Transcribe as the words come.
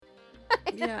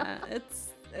Yeah,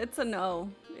 it's a no.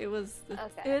 Okay.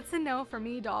 It's a no for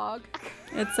me, dog.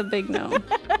 It's a big no.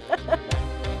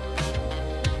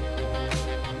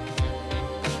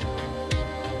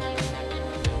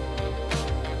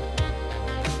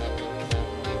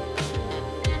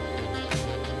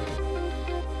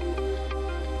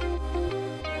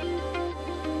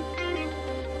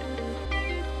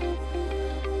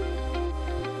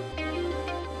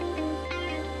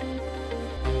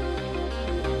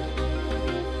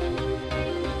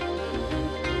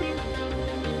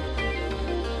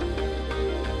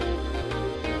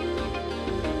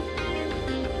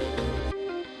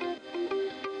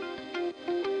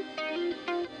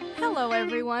 Hello,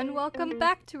 everyone. Welcome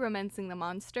back to Romancing the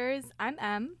Monsters. I'm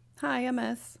Em. Hi,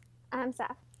 MS. I'm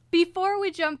Saf. Before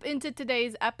we jump into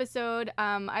today's episode,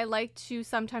 I like to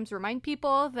sometimes remind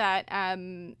people that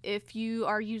if you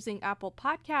are using Apple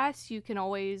Podcasts, you can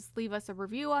always leave us a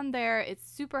review on there. It's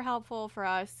super helpful for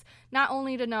us, not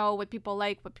only to know what people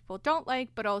like, what people don't like,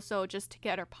 but also just to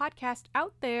get our podcast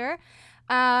out there.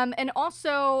 And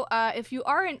also, if you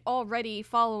aren't already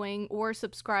following or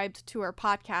subscribed to our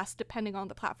podcast, depending on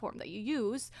the platform that you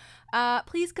use,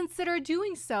 please consider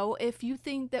doing so if you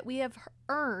think that we have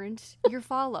earned your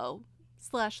follow /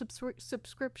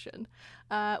 subscription.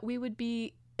 We would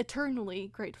be eternally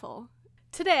grateful.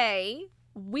 Today,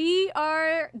 we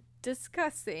are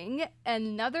discussing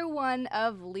another one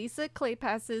of Lisa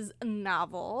Kleypas's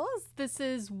novels. This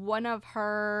is one of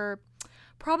her...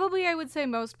 probably, I would say,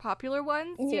 most popular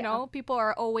ones. Yeah. You know, people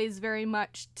are always very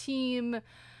much team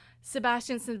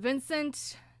Sebastian St.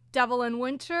 Vincent, Devil in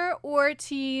Winter, or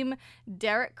team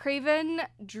Derek Craven,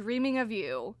 Dreaming of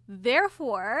You.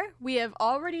 Therefore, we have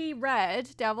already read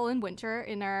Devil in Winter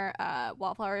in our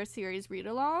Wallflower series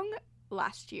read-along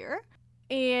last year.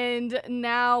 And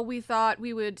now we thought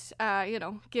we would,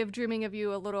 give Dreaming of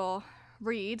You a little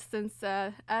read, since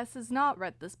S has not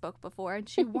read this book before, and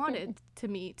she wanted to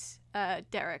meet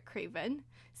Derek Craven,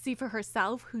 see for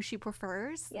herself who she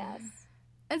prefers. Yes.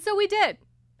 And so we did.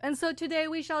 And so today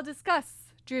we shall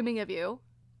discuss Dreaming of You,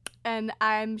 and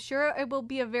I'm sure it will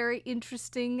be a very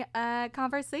interesting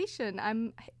conversation.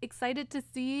 I'm excited to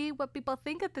see what people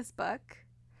think of this book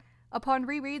upon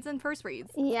rereads and first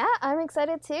reads. Yeah, I'm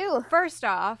excited too. First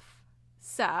off,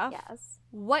 Saf, Yes.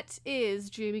 what is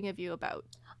Dreaming of You about?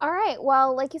 All right.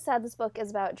 Well, like you said, this book is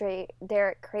about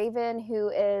Derek Craven, who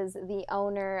is the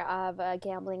owner of a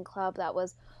gambling club that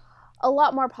was a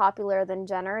lot more popular than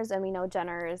Jenner's. And we know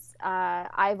Jenner's,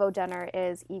 Ivo Jenner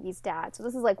is Evie's dad. So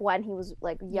this is like when he was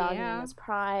like young Yeah. in his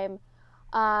prime.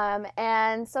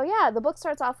 And so, yeah, the book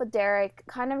starts off with Derek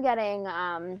kind of getting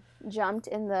jumped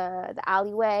in the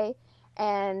alleyway.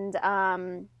 And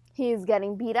he's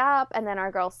getting beat up. And then our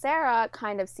girl Sarah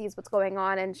kind of sees what's going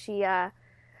on. And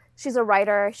she's a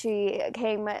writer. She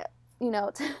came,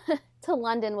 to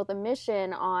London with a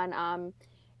mission on,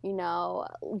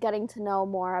 getting to know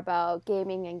more about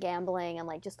gaming and gambling and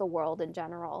like just the world in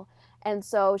general. And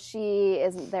so she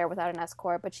isn't there without an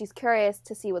escort, but she's curious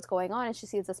to see what's going on. And she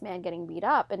sees this man getting beat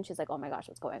up, and she's like, "Oh my gosh,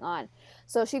 what's going on?"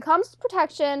 So she comes to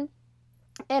protection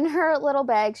in her little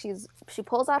bag. She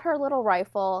pulls out her little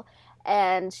rifle,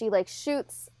 and she like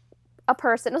shoots a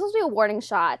person. It was supposed to be a warning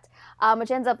shot,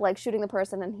 which ends up like shooting the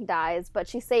person and he dies. But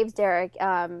she saves Derek.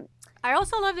 I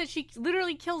also love that she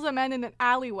literally kills a man in an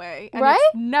alleyway, and Right?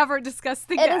 it's never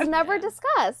discussed again. It is never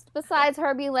discussed. Besides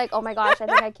her being like, "Oh my gosh, I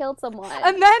think I killed someone,"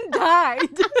 And then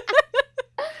died.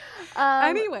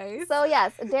 Um, Anyways. So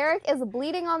yes, Derek is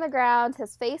bleeding on the ground.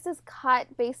 His face is cut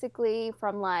basically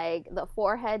from like the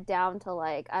forehead down to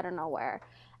like I don't know where.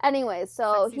 Anyways,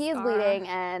 so Sexy he's scar. bleeding,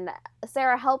 and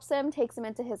Sarah helps him, takes him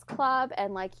into his club,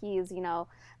 and like he's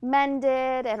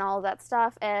mended and all of that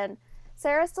stuff. And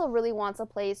Sarah still really wants a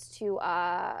place to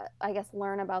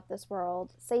learn about this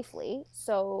world safely.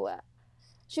 So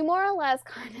she more or less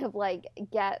kind of like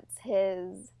gets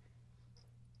his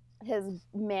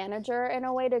manager in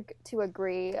a way to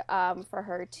agree for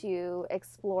her to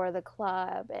explore the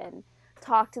club and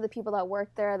talk to the people that work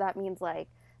there. That means like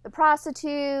the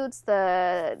prostitutes,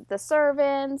 the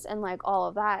servants, and like all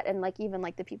of that, and like even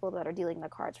like the people that are dealing the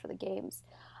cards for the games.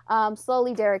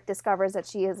 Slowly Derek discovers that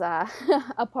she is a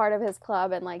part of his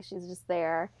club, and like she's just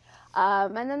there.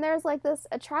 And then there's like this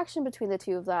attraction between the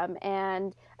two of them,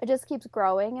 and it just keeps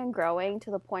growing and growing to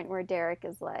the point where Derek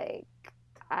is like,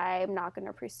 "I'm not going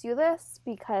to pursue this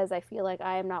because I feel like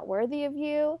I am not worthy of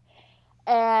you."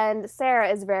 And Sarah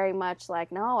is very much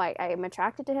like, "No, I am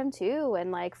attracted to him too.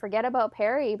 And like, forget about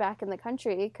Perry back in the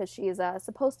country because she's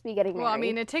supposed to be getting married." Well, I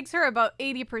mean, it takes her about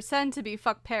 80% to be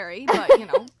fuck Perry, but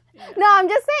No, I'm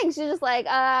just saying. She's just like,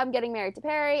 "I'm getting married to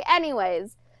Perry."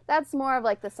 Anyways, that's more of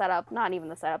like the setup, not even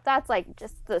the setup. That's like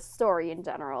just the story in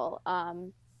general.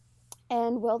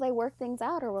 And will they work things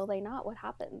out or will they not? What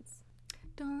happens?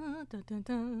 Dun, dun, dun,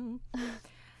 dun.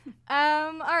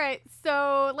 All right,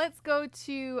 so let's go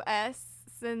to S,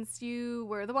 since you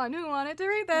were the one who wanted to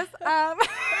read this.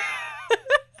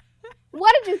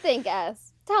 What did you think,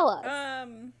 S? Tell us.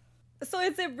 So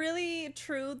is it really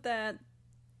true that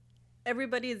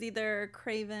everybody is either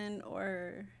Craven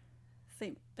or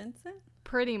St. Vincent?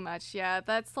 Pretty much, yeah.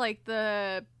 That's like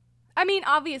I mean,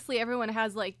 obviously everyone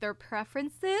has like their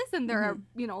preferences, and there are,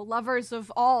 lovers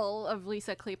of all of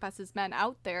Lisa Kleypas's men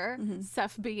out there,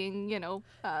 Seth being,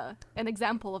 an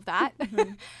example of that.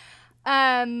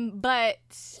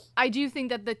 But I do think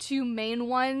that the two main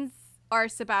ones are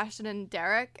Sebastian and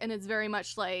Derek, and it's very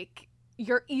much like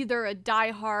you're either a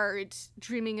diehard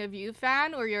Dreaming of You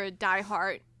fan or you're a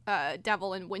diehard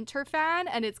Devil in Winter fan,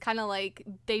 and it's kind of like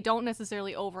they don't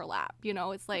necessarily overlap,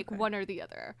 it's like one or the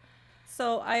other.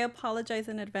 So I apologize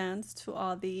in advance to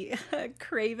all the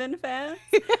Craven fans,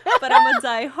 but I'm a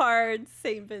diehard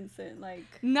St. Vincent.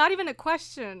 Like, not even a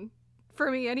question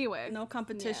for me anyway. No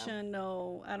competition,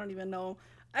 no, I don't even know.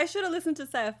 I should have listened to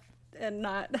Seth and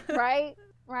not. Right?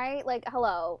 Like,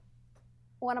 hello.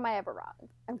 When am I ever wrong?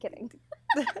 I'm kidding.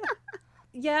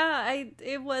 Yeah,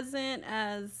 it wasn't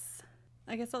as,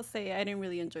 I guess I'll say I didn't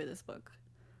really enjoy this book.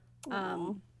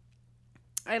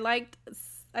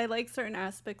 I liked certain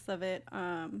aspects of it,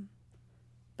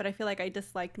 but I feel like I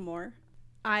disliked more.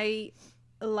 I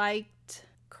liked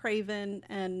Craven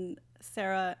and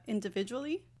Sarah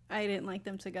individually. I didn't like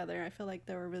them together. I feel like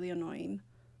they were really annoying.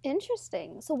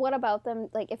 Interesting. So what about them,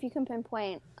 like, if you can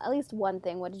pinpoint at least one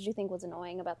thing, what did you think was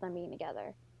annoying about them being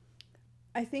together?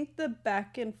 I think the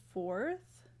back and forth.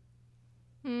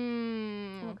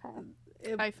 Okay.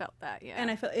 I felt that, yeah.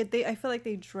 And I feel like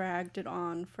they dragged it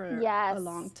on for a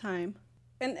long time.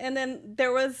 And then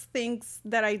there was things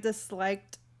that I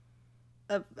disliked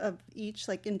of each,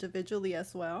 like, individually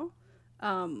as well.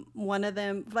 One of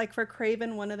them, like for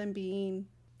Craven, one of them being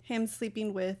him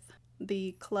sleeping with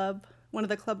one of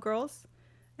the club girls.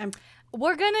 And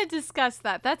we're gonna discuss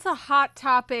that. That's a hot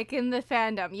topic in the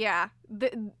fandom. Yeah,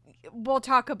 we'll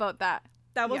talk about that.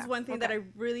 That was one thing that I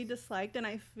really disliked, and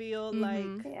I feel like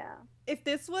if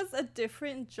this was a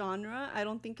different genre, I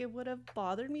don't think it would have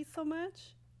bothered me so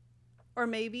much. Or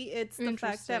maybe it's the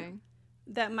fact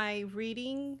that my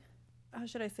reading, how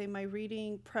should I say, my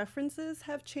reading preferences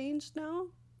have changed now.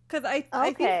 Because I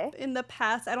think in the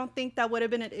past, I don't think that would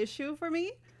have been an issue for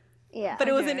me. Yeah. But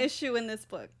it was an issue in this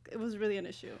book. It was really an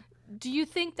issue. Do you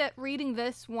think that reading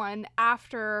this one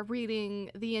after reading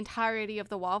the entirety of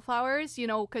The Wallflowers,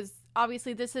 because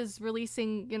obviously this is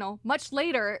releasing, much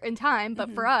later in time, but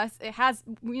for us, it has,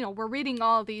 we're reading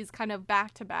all of these kind of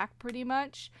back to back pretty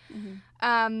much.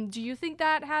 Do you think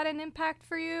that had an impact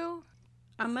for you?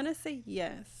 I'm going to say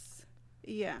yes.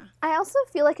 Yeah. I also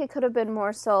feel like it could have been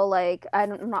more so like,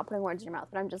 I'm not putting words in your mouth,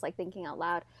 but I'm just like thinking out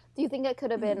loud. Do you think it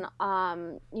could have been,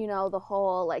 the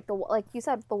whole, like you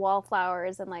said, the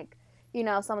Wallflowers and like,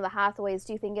 some of the Hathaways?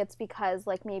 Do you think it's because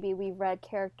like maybe we read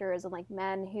characters and like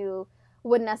men who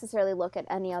wouldn't necessarily look at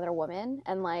any other woman,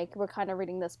 and like we're kind of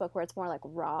reading this book where it's more like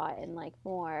raw and like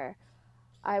more,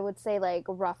 I would say, like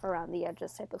rough around the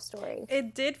edges type of story?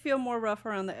 It did feel more rough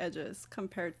around the edges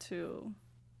compared to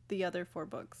the other 4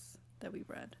 books that we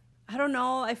read. I don't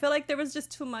know. I feel like there was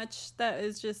just too much that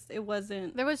is just, it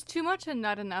wasn't. There was too much and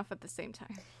not enough at the same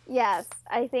time. Yes,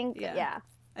 I think,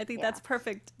 I think that's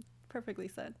perfectly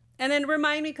said. And then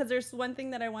remind me, because there's one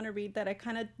thing that I want to read that I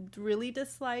kind of really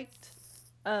disliked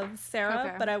of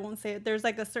Sarah, but I won't say it. There's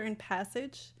like a certain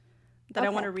passage that I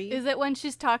want to read. Is it when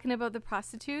she's talking about the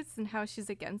prostitutes and how she's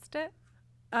against it?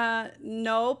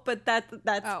 No, but that's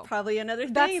probably another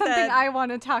thing. That's something I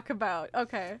want to talk about.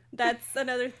 Okay. That's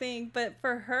another thing. But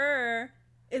for her,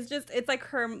 it's like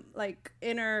her like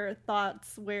inner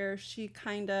thoughts where she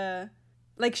kind of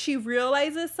like she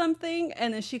realizes something,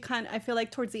 and then I feel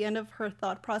like towards the end of her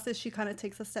thought process, she kind of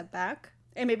takes a step back.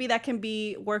 And maybe that can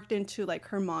be worked into like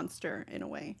her monster in a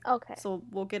way. Okay. So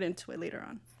we'll get into it later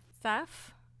on.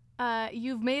 Seth?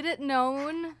 You've made it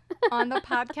known on the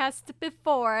podcast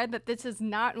before that this is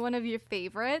not one of your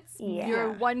favorites. Yeah.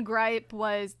 Your one gripe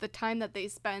was the time that they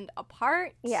spend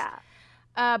apart. Yeah.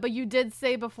 But you did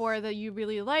say before that you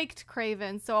really liked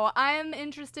Craven. So I am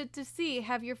interested to see,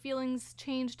 have your feelings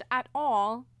changed at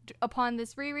all upon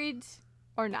this reread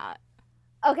or not?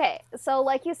 Okay, so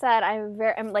like you said,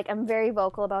 I'm very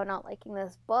vocal about not liking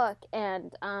this book,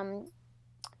 and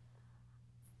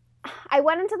I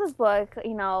went into this book,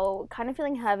 you know, kind of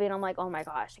feeling heavy, and I'm like, oh my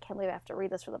gosh, I can't believe I have to read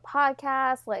this for the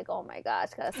podcast. Like, oh my gosh,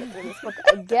 gotta sit through this book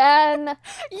again.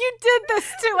 You did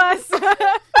this to us. Like,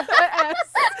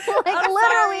 I'm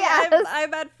literally, sorry.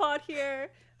 I'm at fault here.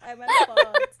 I'm at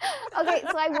fault. Okay,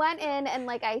 so I went in, and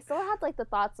like I still had like the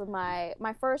thoughts of my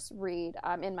first read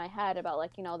in my head about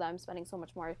like, you know, them spending so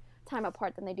much more time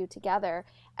apart than they do together,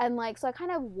 and like so I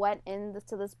kind of went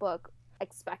into this book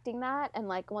expecting that, and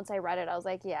like once I read it I was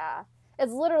like, yeah,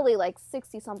 it's literally like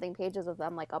 60 something pages of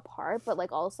them like apart, but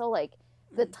like also like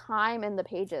the time in the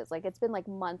pages, like it's been like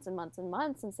months and months and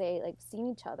months since they like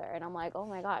seen each other, and I'm like, oh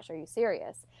my gosh, are you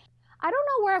serious? I don't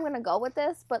know where I'm gonna go with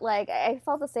this, but like I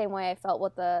felt the same way I felt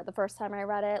with the first time I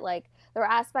read it. Like there were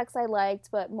aspects I liked,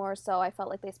 but more so I felt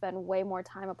like they spent way more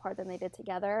time apart than they did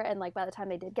together, and like by the time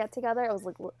they did get together it was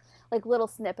like little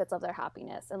snippets of their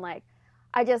happiness, and like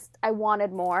I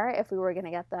wanted more if we were going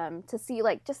to get them to see,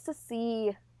 like, just to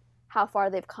see how far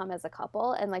they've come as a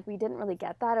couple. And, like, we didn't really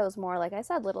get that. It was more, like I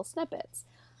said, little snippets.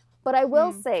 But I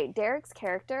will say, Derek's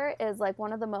character is, like,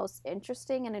 one of the most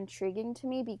interesting and intriguing to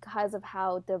me because of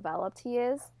how developed he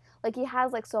is. Like, he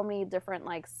has, like, so many different,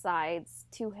 like, sides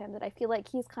to him that I feel like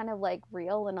he's kind of, like,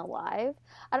 real and alive.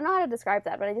 I don't know how to describe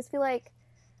that, but I just feel like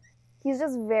he's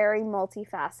just very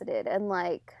multifaceted, and,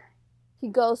 like, he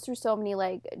goes through so many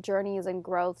like journeys and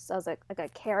growths as a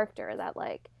character that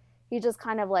like he just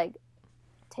kind of like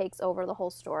takes over the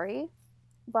whole story.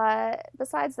 But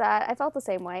besides that, I felt the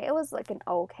same way. It was like an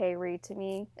okay read to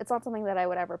me. It's not something that I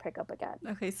would ever pick up again.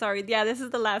 Okay, sorry. Yeah, this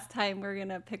is the last time we're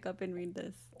gonna pick up and read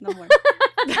this. No more.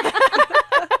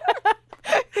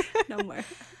 No more.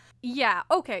 Yeah,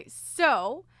 okay.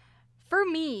 So for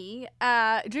me,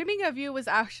 Dreaming of You was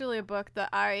actually a book that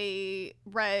I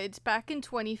read back in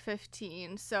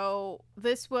 2015. So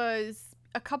this was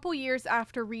a couple years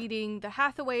after reading The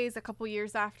Hathaways, a couple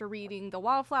years after reading The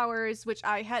Wildflowers, which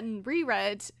I hadn't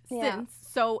reread since.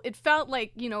 So it felt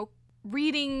like, you know,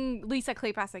 reading Lisa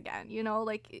Kleypas again, you know,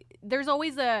 like there's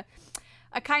always a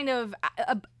kind of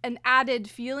an added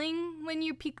feeling when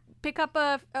you pick up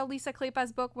a Lisa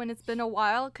Kleypas book when it's been a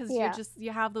while, because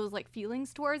you have those like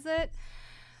feelings towards it.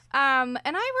 And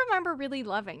I remember really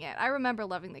loving it. I remember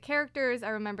loving the characters. I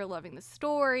remember loving the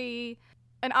story.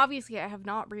 And obviously I have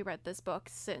not reread this book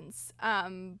since.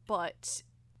 But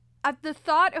at the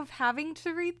thought of having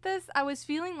to read this, I was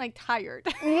feeling like tired.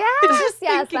 Yes,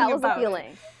 that was a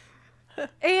feeling.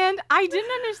 And I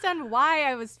didn't understand why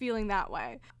I was feeling that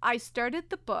way. I started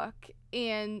the book,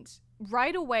 and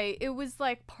right away it was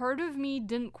like part of me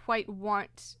didn't quite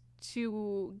want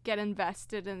to get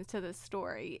invested into the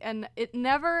story, and it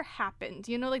never happened.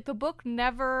 You know, like the book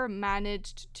never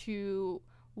managed to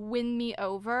win me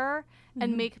over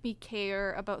and make me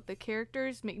care about the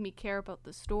characters, make me care about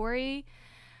the story.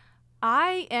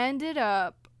 I ended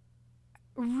up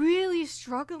really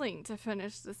struggling to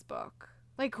finish this book.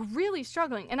 Like, really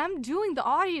struggling. And I'm doing the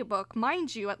audiobook,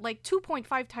 mind you, at like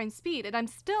 2.5 times speed. And I'm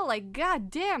still like,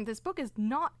 God damn, this book is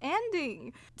not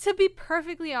ending. To be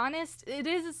perfectly honest, it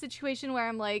is a situation where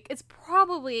I'm like, it's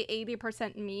probably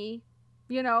 80% me.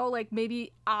 You know, like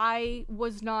maybe I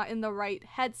was not in the right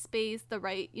headspace, the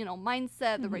right, you know,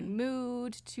 mindset, the right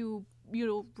mood to, you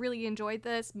know, really enjoy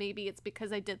this. Maybe it's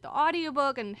because I did the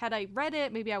audiobook, and had I read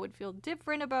it, maybe I would feel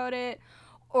different about it.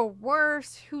 Or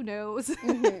worse, who knows?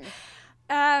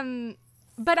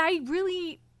 But I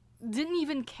really didn't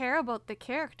even care about the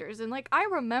characters. And, like, I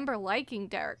remember liking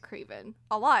Derek Craven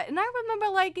a lot. And I remember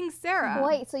liking Sarah.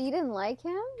 Wait, so you didn't like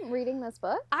him reading this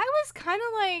book? I was kind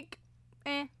of like,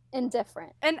 eh.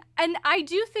 Indifferent. And I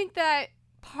do think that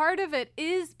part of it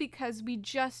is because we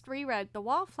just reread The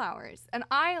Wallflowers. And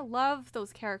I love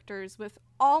those characters with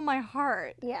all my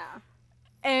heart. Yeah.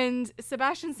 And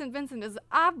Sebastian St. Vincent is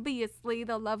obviously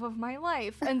the love of my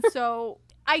life. And so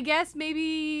I guess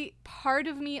maybe part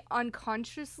of me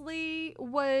unconsciously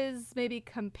was maybe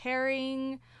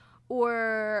comparing,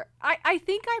 or I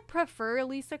think I prefer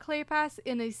Lisa Kleypas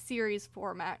in a series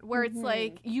format where it's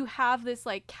like you have this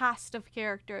like cast of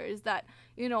characters that,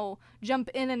 you know, jump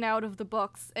in and out of the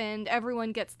books, and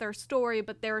everyone gets their story,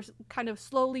 but they're kind of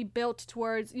slowly built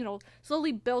towards, you know,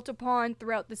 slowly built upon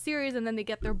throughout the series, and then they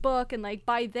get their book, and like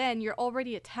by then you're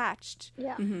already attached.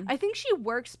 Yeah. I think she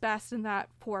works best in that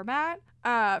format,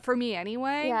 for me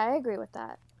anyway. Yeah, I agree with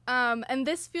that. And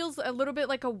this feels a little bit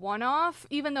like a one-off,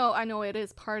 even though I know it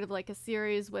is part of like a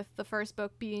series, with the first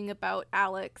book being about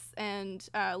Alex and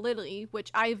Lily,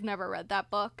 which I've never read that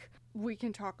book. we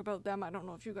can talk about them. I don't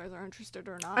know if you guys are interested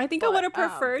or not. I think I would have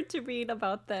preferred to read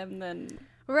about them than...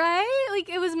 Right? Like,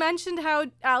 it was mentioned how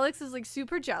Alex is, like,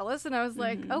 super jealous, and I was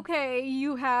like, okay,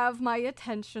 you have my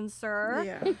attention, sir.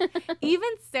 Yeah. Even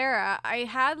Sarah, I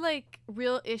had, like,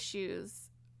 real issues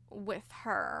with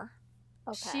her.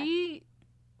 Okay. She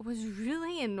was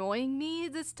really annoying me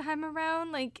this time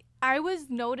around. Like, I was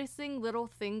noticing little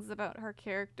things about her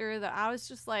character that I was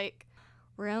just like,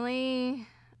 really?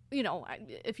 You know,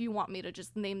 if you want me to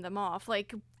just name them off,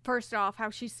 like, first off, how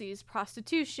she sees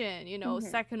prostitution, you know,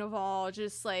 second of all,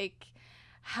 just, like,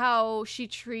 how she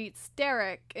treats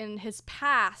Derek and his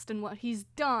past and what he's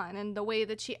done and the way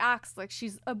that she acts like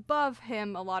she's above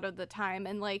him a lot of the time,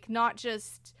 and, like, not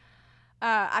just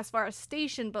as far as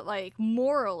station, but, like,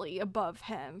 morally above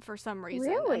him for some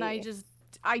reason. Really? And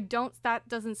that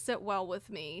doesn't sit well with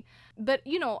me. But,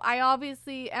 you know, I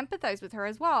obviously empathize with her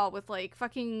as well, with, like,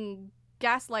 fucking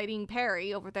gaslighting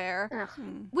Perry over there.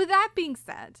 With that being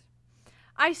said,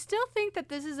 I still think that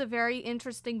this is a very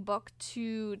interesting book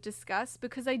to discuss,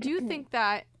 because I do think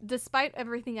that despite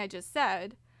everything I just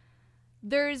said,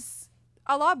 there's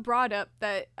a lot brought up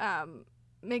that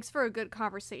makes for a good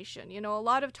conversation. You know, a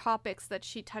lot of topics that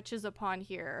she touches upon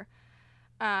here,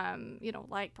 you know,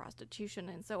 like prostitution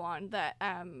and so on, that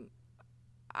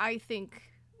I think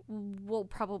we'll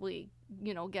probably,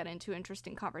 you know, get into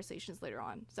interesting conversations later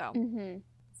on. So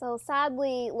So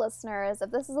sadly, listeners, if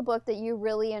this is a book that you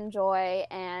really enjoy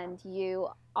and you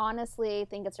honestly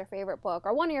think it's your favorite book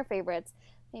or one of your favorites,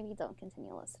 maybe don't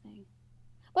continue listening.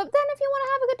 But then if you want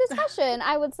to have a good discussion,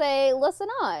 I would say listen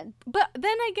on. But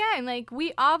then again, like,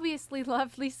 we obviously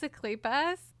love Lisa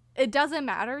Kleypas. It doesn't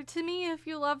matter to me if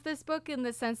you love this book, in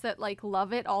the sense that, like,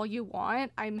 love it all you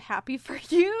want. I'm happy for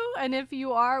you. And if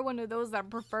you are one of those that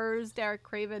prefers Derek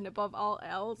Craven above all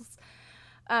else,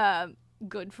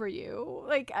 good for you.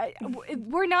 Like,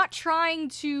 we're not trying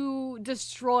to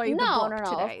destroy the book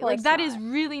today. Like, that is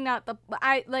really not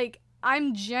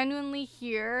I'm genuinely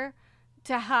here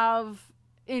to have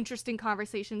interesting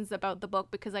conversations about the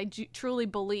book, because I truly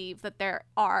believe that there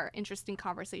are interesting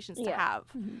conversations to have.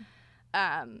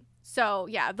 So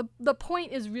yeah, the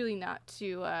point is really not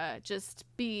to just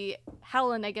be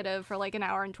hella negative for like an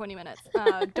hour and 20 minutes.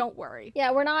 Don't worry.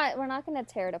 Yeah, we're not gonna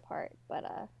tear it apart, but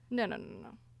No.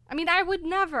 I mean, I would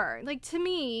never. Like, to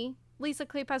me, Lisa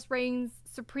Kleypas reigns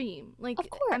supreme. Like, of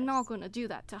course. I'm not gonna do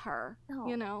that to her. No.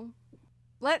 You know?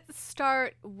 Let's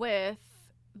start with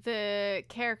the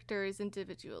characters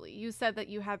individually. You said that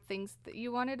you had things that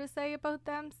you wanted to say about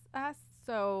them,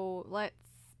 so let's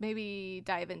maybe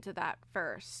dive into that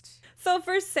first. So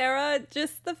for Sarah,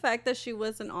 just the fact that she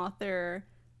was an author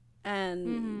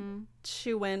and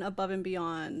she went above and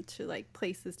beyond to, like,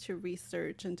 places to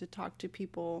research and to talk to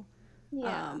people.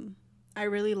 Yeah. I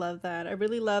really love that. I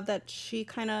really love that she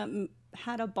kind of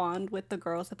had a bond with the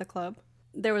girls at the club.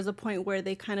 There was a point where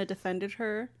they kind of defended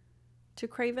her to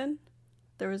Craven.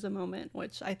 There was a moment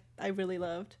which I really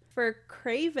loved. For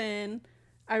Craven,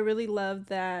 I really loved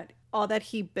that all that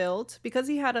he built, because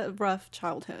he had a rough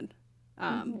childhood.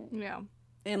 Yeah.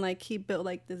 And, like, he built,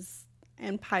 like, this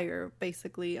empire,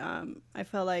 basically. I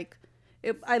felt like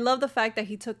I love the fact that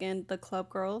he took in the club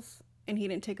girls and he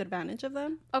didn't take advantage of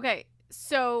them. Okay,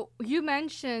 so you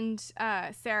mentioned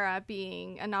Sarah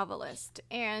being a novelist,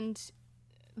 and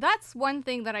that's one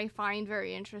thing that I find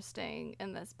very interesting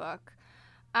in this book,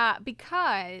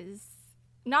 because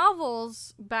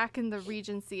novels back in the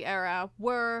Regency era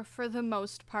were, for the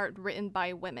most part, written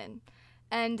by women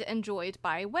and enjoyed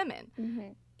by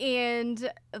women.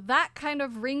 And that kind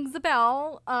of rings a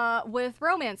bell with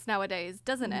romance nowadays,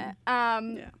 doesn't it?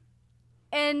 Yeah.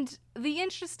 And the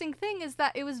interesting thing is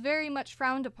that it was very much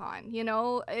frowned upon, you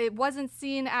know? It wasn't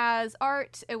seen as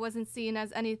art. It wasn't seen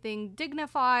as anything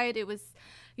dignified. It was,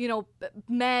 you know,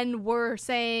 men were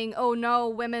saying, oh no,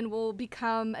 women will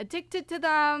become addicted to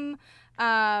them.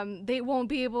 They won't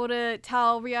be able to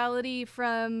tell reality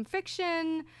from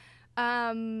fiction,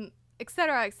 et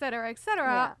cetera, et cetera, et cetera.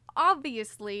 Yeah.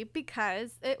 Obviously,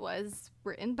 because it was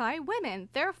written by women.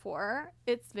 Therefore,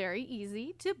 it's very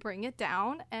easy to bring it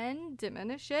down and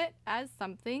diminish it as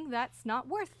something that's not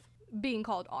worth being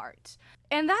called art.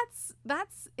 And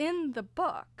that's in the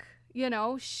book. You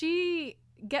know, she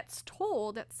gets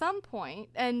told at some point,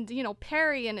 and, you know,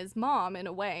 Perry and his mom, in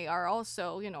a way, are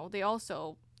also, you know, they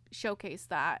also showcase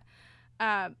that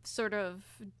sort of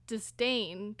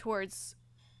disdain towards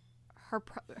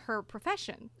her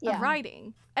profession of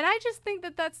writing. And I just think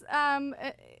that that's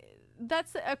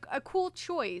a cool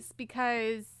choice,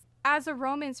 because as a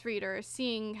romance reader,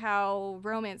 seeing how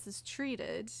romance is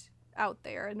treated out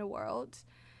there in the world,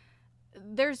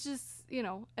 there's just, you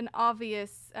know, an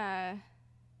obvious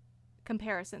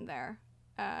comparison there.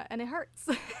 And it hurts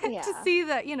to see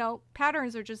that,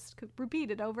 patterns are just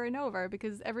repeated over and over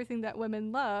because everything that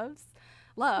women love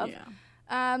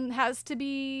has to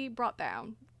be brought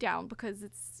down because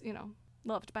it's,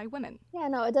 loved by women. Yeah,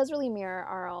 no, it does really mirror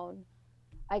our own,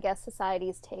 I guess,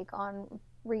 society's take on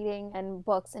reading and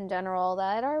books in general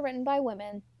that are written by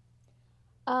women.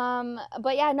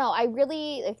 But yeah, no, I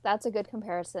really, like, that's a good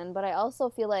comparison, but I also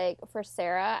feel like for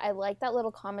Sarah, I like that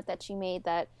little comment that she made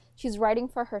that she's writing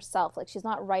for herself. Like, she's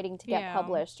not writing to get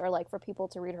published or like for people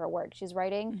to read her work. She's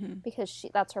writing because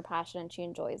that's her passion and she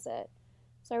enjoys it.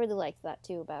 So I really liked that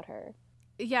too about her.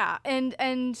 Yeah,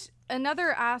 and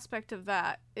another aspect of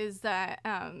that is that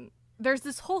there's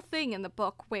this whole thing in the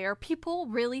book where people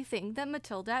really think that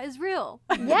Matilda is real.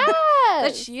 Yes!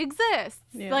 That she exists.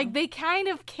 Yeah. Like, they kind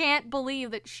of can't believe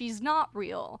that she's not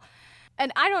real.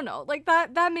 And I don't know, like,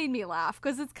 that made me laugh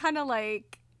because it's kind of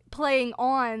like playing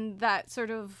on that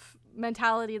sort of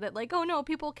mentality that, like, oh no,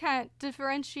 people can't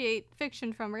differentiate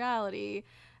fiction from reality.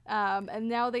 And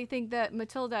now they think that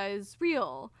Matilda is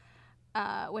real.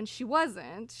 When she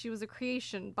wasn't. She was a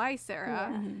creation by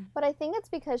Sarah. Yeah. But I think it's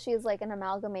because she's like an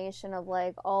amalgamation of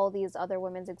like all these other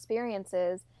women's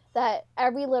experiences that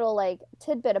every little like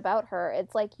tidbit about her,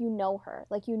 it's like her.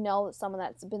 Like someone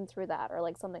that's been through that or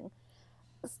like something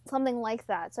like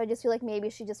that. So I just feel like maybe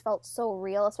she just felt so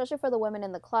real, especially for the women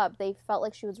in the club. They felt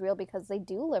like she was real because they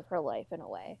do live her life in a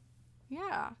way.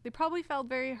 Yeah. They probably felt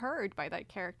very heard by that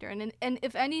character. And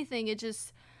if anything, it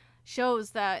just shows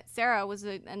that Sarah was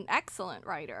an excellent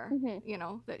writer,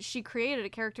 that she created a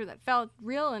character that felt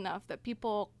real enough that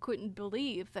people couldn't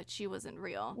believe that she wasn't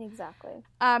real. Exactly.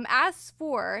 As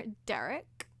for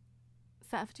Derek,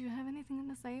 Seth, do you have anything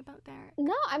to say about Derek?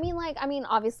 No, I mean,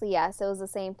 obviously, yes, it was the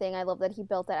same thing. I love that he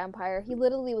built that empire. He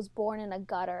literally was born in a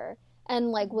gutter and,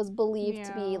 like, was believed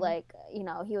to be, like,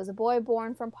 he was a boy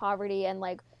born from poverty and,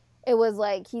 like, it was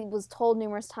like he was told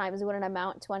numerous times he wouldn't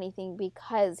amount to anything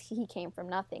because he came from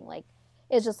nothing. Like,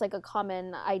 it's just like a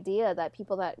common idea that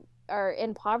people that are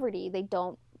in poverty, they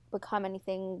don't become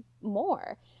anything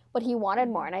more. But he wanted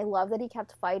more. And I love that he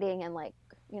kept fighting and, like,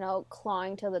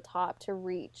 clawing to the top to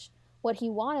reach what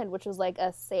he wanted, which was like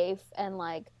a safe and,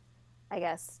 like, I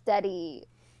guess, steady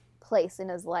place in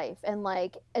his life. And,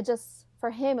 like, it just, for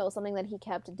him, it was something that he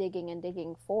kept digging and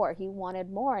digging for. He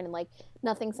wanted more and, like,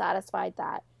 nothing satisfied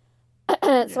that.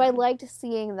 So I liked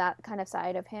seeing that kind of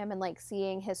side of him and, like,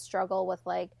 seeing his struggle with,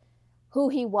 like, who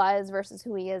he was versus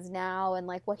who he is now and,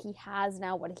 like, what he has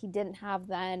now, what he didn't have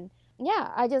then.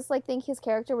 Yeah, I just, like, think his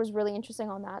character was really interesting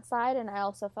on that side. And I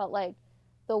also felt like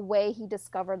the way he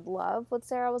discovered love with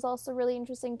Sarah was also really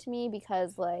interesting to me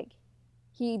because, like,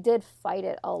 he did fight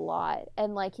it a lot.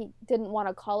 And, like, he didn't want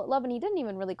to call it love. And he didn't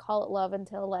even really call it love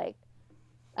until, like,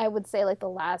 I would say, like, the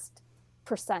last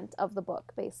 % of the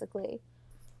book, basically.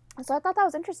 So I thought that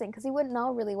was interesting because he wouldn't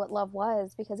know really what love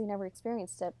was because he never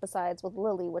experienced it besides with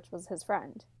Lily, which was his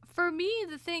friend. For me,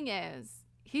 the thing is,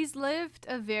 he's lived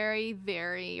a very,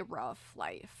 very rough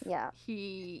life. Yeah.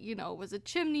 He, was a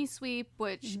chimney sweep,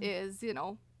 which is,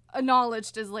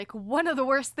 acknowledged as, like, one of the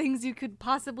worst things you could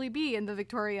possibly be in the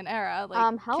Victorian era.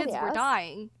 Like, kids were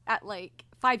dying at, like,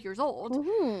 5 years old.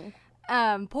 Mm-hmm.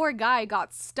 Poor guy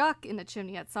got stuck in the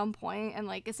chimney at some point, and,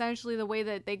 like, essentially the way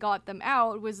that they got them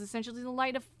out was essentially to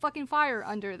light a fucking fire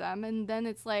under them, and then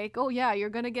it's like, oh yeah, you're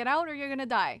gonna get out or you're gonna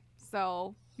die,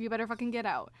 so you better fucking get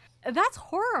out. That's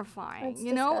horrifying. That's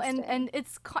disgusting. And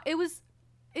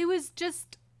it was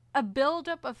just a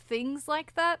buildup of things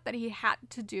like that he had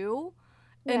to do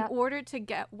in order to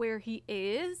get where he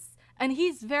is. And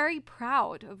he's very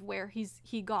proud of where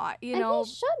he got, And he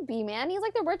should be, man. He's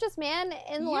like the richest man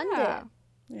in London.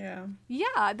 Yeah.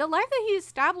 Yeah, the life that he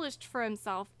established for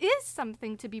himself is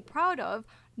something to be proud of,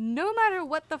 no matter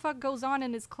what the fuck goes on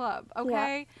in his club,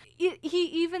 okay? Yeah. He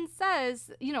even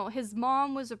says, his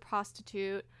mom was a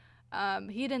prostitute.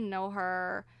 He didn't know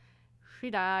her. She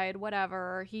died,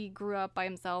 whatever. He grew up by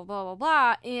himself, blah, blah,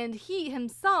 blah. And he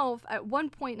himself, at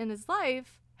one point in his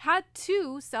life, had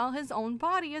to sell his own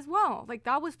body as well. Like,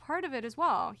 that was part of it as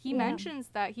well. He mentions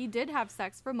that he did have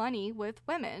sex for money with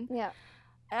women. Yeah.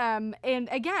 And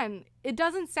again, it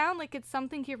doesn't sound like it's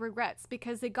something he regrets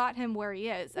because it got him where he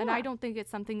is. And I don't think it's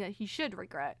something that he should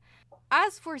regret.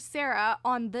 As for Sarah,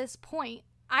 on this point,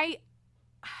 I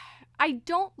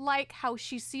don't like how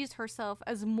she sees herself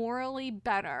as morally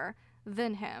better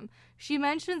than him. She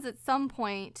mentions at some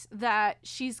point that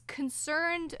she's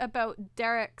concerned about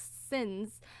Derek's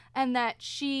sins and that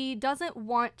she doesn't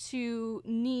want to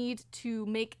need to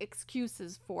make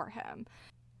excuses for him.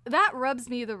 That rubs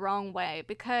me the wrong way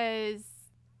because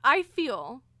I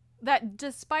feel that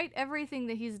despite everything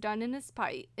that he's done in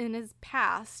his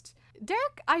past,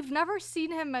 Derek, I've never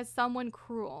seen him as someone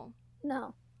cruel.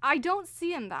 No. I don't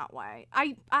see him that way.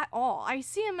 At all. I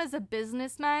see him as a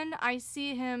businessman. I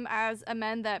see him as a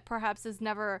man that perhaps has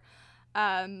never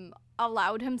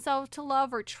allowed himself to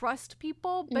love or trust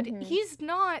people, but he's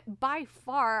not by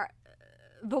far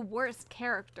the worst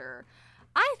character.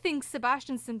 I think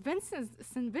Sebastian St.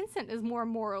 Vincent is more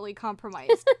morally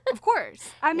compromised. Of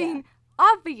course. I mean,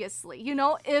 obviously, you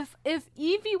know, if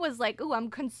Evie was like, "Oh, I'm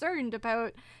concerned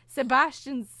about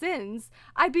Sebastian's sins,"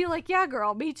 I'd be like, "Yeah,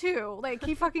 girl, me too." Like,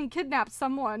 he fucking kidnapped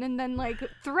someone and then like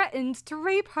threatened to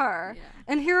rape her,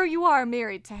 and here you are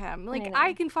married to him. Like,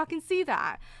 I can fucking see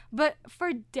that. But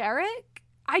for Derek,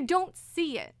 I don't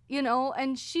see it, you know.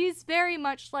 And she's very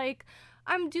much like,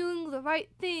 "I'm doing the right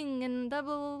thing," and blah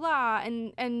blah blah, blah.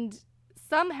 And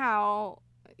somehow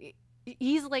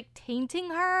he's like tainting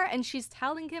her, and she's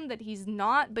telling him that he's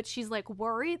not, but she's like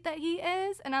worried that he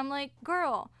is. And I'm like,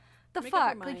 girl, the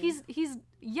fuck? Like,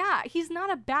 he's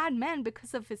not a bad man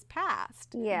because of his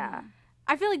past. Yeah.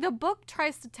 I feel like the book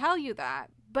tries to tell you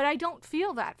that, but I don't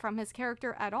feel that from his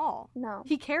character at all. No.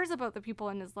 He cares about the people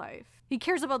in his life. He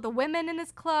cares about the women in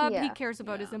his club. He cares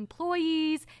about his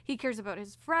employees. He cares about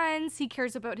his friends. He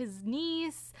cares about his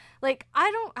niece. Like,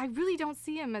 I really don't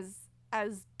see him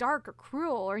as dark or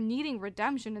cruel or needing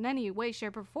redemption in any way,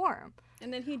 shape, or form.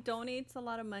 And then he donates a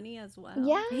lot of money as well.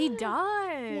 Yeah. He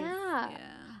does. Yeah.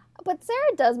 But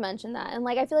Sarah does mention that, and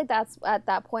like, I feel like that's at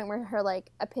that point where her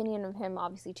like opinion of him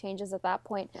obviously changes at that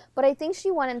point. But I think she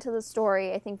went into the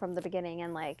story, I think, from the beginning,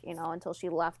 and like, you know, until she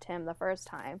left him the first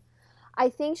time. I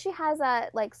think she has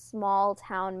that like small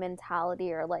town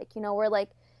mentality, or like, you know, where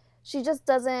like she just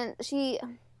doesn't, she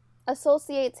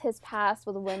associates his past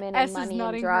with women and money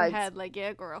and drugs. Her head, like,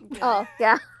 yeah, girl. Oh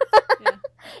yeah.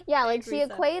 Yeah, like she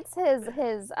equates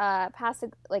his past,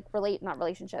 like, not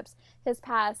relationships, his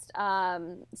past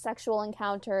sexual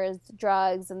encounters,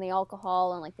 drugs, and the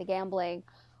alcohol and like the gambling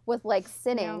with like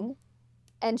sinning,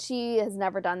 and she has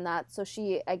never done that. So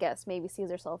she, I guess, maybe sees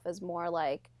herself as more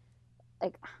like I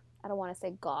don't want to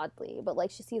say godly, but like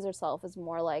she sees herself as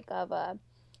more like of a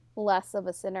less of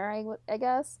a sinner, I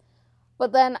guess.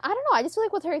 But then, I don't know, I just feel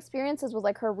like with her experiences with,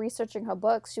 like, her researching her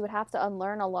books, she would have to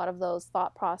unlearn a lot of those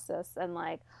thought process and,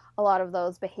 like, a lot of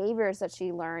those behaviors that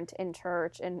she learned in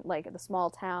church and, like, the small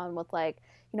town with, like,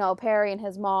 you know, Perry and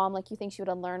his mom. Like, you think she would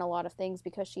unlearn a lot of things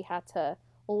because she had to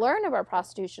learn about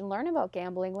prostitution, learn about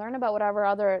gambling, learn about whatever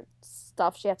other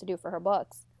stuff she had to do for her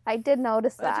books. I did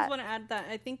notice that. I just want to add that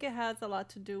I think it has a lot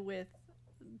to do with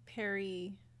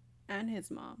Perry and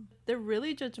his mom. They're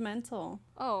really judgmental.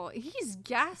 Oh, he's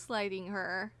gaslighting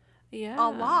her. Yeah. A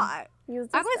lot.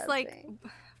 I was like,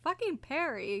 fucking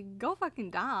Perry, go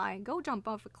fucking die. Go jump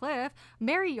off a cliff.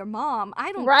 Marry your mom.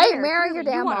 I don't care. Right, marry your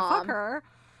damn you mom. You want to fuck her.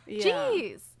 Yeah.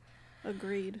 Jeez.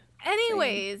 Agreed.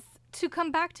 Anyways, to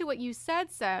come back to what you said,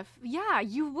 Seth, yeah,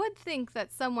 you would think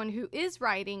that someone who is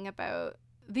writing about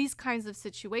these kinds of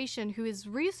situations, who is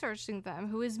researching them,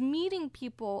 who is meeting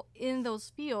people in those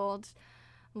fields,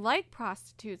 like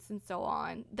prostitutes and so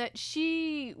on, that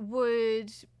she would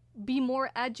be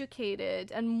more educated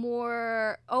and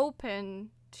more open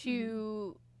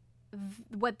to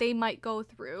what they might go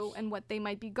through and what they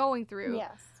might be going through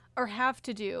or have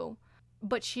to do.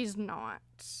 But she's not,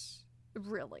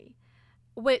 really.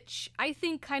 Which I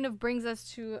think kind of brings us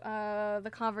to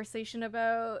the conversation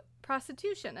about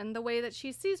prostitution and the way that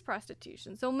she sees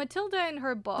prostitution. So Matilda in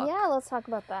her book... Yeah, let's talk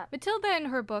about that. Matilda in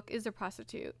her book is a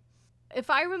prostitute. If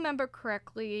I remember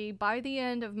correctly, by the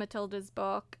end of Matilda's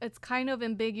book, it's kind of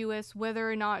ambiguous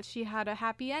whether or not she had a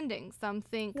happy ending. Some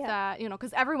think that, you know,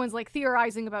 because everyone's like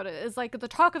theorizing about it. It's like the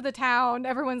talk of the town.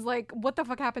 Everyone's like, what the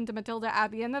fuck happened to Matilda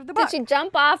at the end of the book? Did she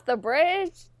jump off the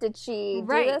bridge? Did she do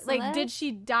this like, and this? Did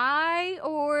she die,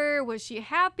 or was she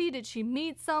happy? Did she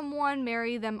meet someone,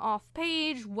 marry them off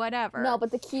page, whatever? No,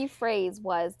 but the key phrase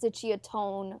was, did she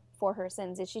atone for her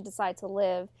sins? Did she decide to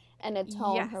live and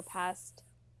atone her past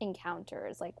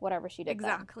encounters, like whatever she did?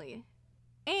 Exactly.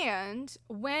 And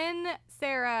when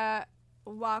Sarah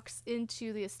walks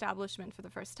into the establishment for the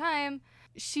first time,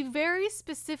 she very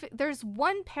specific, there's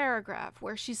one paragraph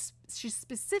where she's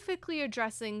specifically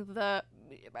addressing the,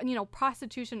 you know,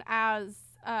 prostitution as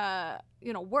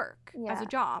work, as a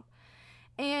job,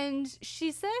 and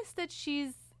she says that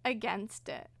she's against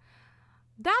it.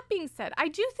 That being said, I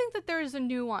do think that there is a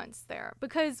nuance there,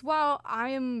 because while I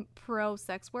am pro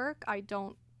sex work, I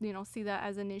don't, you know, see that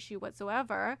as an issue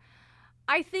whatsoever.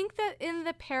 I think that in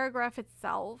the paragraph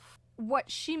itself, what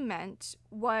she meant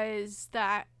was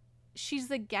that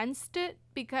she's against it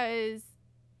because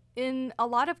in a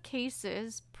lot of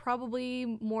cases,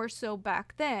 probably more so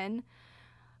back then,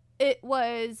 it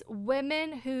was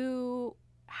women who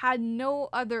had no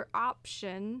other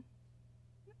option,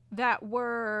 that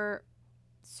were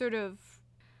sort of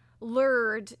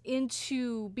lured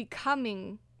into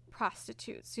becoming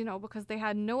prostitutes, you know, because they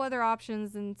had no other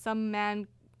options, and some man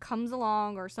comes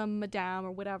along, or some madame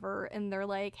or whatever, and they're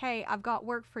like, hey, I've got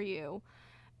work for you.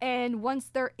 And once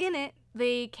they're in it,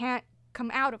 they can't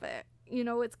come out of it. You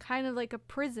know, it's kind of like a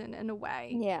prison in a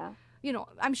way. Yeah. You know,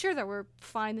 I'm sure there were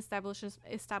fine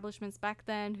establishments back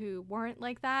then who weren't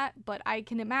like that, but I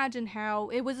can imagine how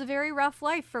it was a very rough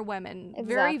life for women.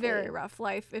 Exactly. Very, very rough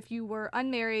life. If you were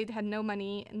unmarried, had no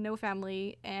money, no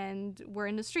family, and were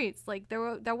in the streets, like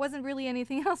there wasn't really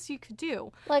anything else you could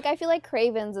do. Like, I feel like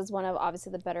Craven's is one of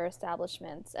obviously the better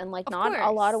establishments, and like not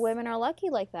a lot of women are lucky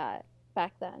like that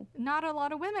back then. Not a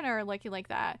lot of women are lucky like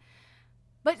that.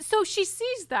 But so she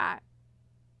sees that.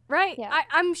 Right? Yeah.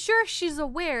 I'm sure she's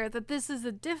aware that this is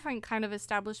a different kind of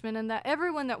establishment, and that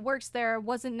everyone that works there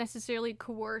wasn't necessarily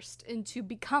coerced into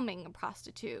becoming a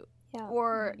prostitute. Yeah.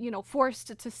 Or, you know,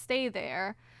 forced to stay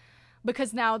there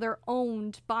because now they're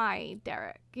owned by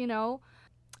Derek, you know?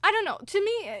 I don't know. To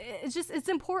me, it's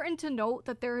important to note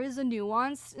that there is a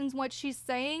nuance in what she's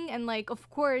saying. And, like, of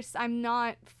course, I'm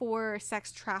not for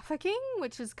sex trafficking,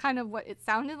 which is kind of what it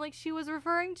sounded like she was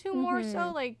referring to more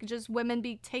so. Like, just women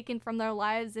be taken from their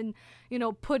lives and, you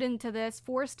know, put into this,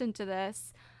 forced into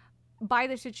this by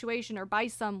the situation or by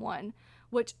someone,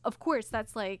 which, of course,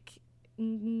 that's like,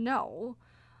 no.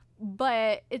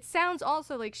 But it sounds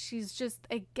also like she's just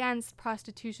against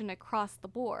prostitution across the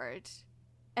board.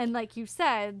 And like you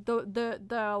said,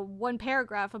 the one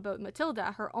paragraph about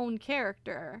Matilda, her own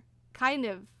character, kind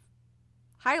of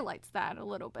highlights that a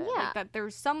little bit. Yeah. Like that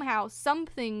there's somehow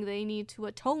something they need to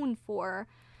atone for,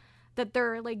 that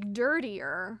they're like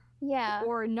dirtier. Yeah.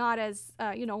 Or not as,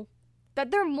 you know,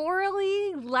 that they're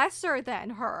morally lesser than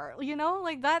her, you know?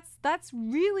 Like that's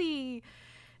really,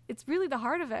 it's really the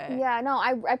heart of it. Yeah, no,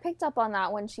 I picked up on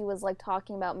that when she was like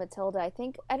talking about Matilda.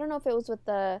 I don't know if it was with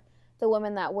the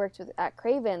woman that worked at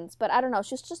Craven's, but I don't know,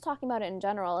 she's just talking about it in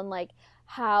general, and like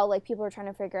how like people are trying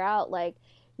to figure out like,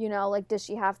 you know, like does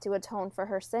she have to atone for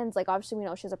her sins? Like obviously we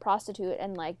know she's a prostitute,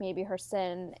 and like maybe her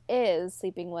sin is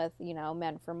sleeping with, you know,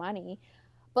 men for money,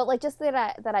 but like just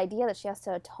that idea that she has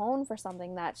to atone for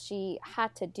something that she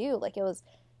had to do, like it was,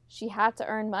 she had to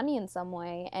earn money in some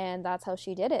way, and that's how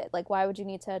she did it. Like why would you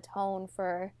need to atone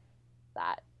for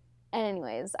that? And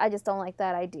anyways, I just don't like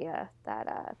that idea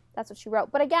that that's what she wrote.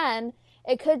 But again,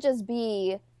 it could just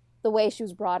be the way she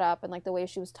was brought up and like the way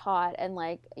she was taught, and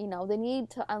like, you know, they need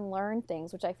to unlearn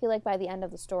things, which I feel like by the end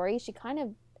of the story she kind of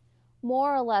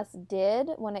more or less did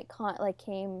when it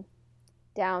came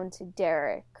down to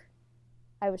Derek.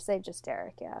 I would say just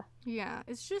Derek, yeah. Yeah,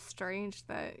 it's just strange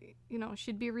that, you know,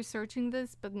 she'd be researching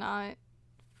this but not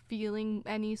feeling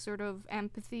any sort of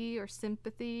empathy or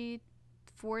sympathy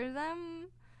for them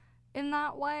in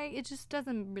that way. It just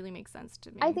doesn't really make sense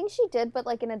to me. I think she did, but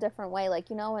like in a different way, like,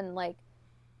 you know, and like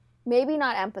maybe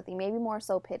not empathy, maybe more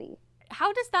so pity.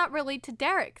 How does that relate to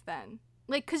Derek then?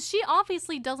 Like, because she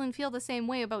obviously doesn't feel the same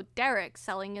way about Derek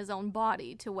selling his own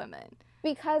body to women.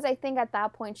 Because I think at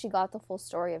that point she got the full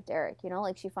story of Derek, you know,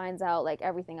 like she finds out like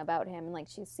everything about him, and like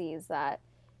she sees that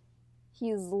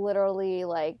he's literally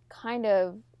like kind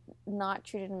of not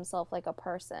treated himself like a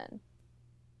person.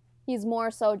 He's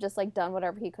more so just like done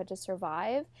whatever he could to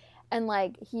survive, and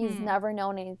like he's never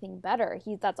known anything better.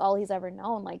 That's all he's ever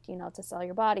known, like, you know, to sell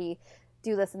your body,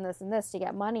 do this and this and this to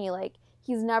get money. Like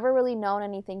he's never really known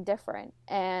anything different,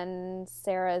 and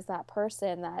Sarah is that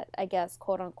person that I guess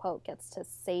quote unquote gets to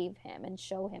save him and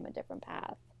show him a different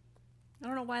path. I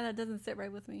don't know why that doesn't sit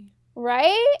right with me.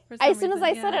 Right? As soon as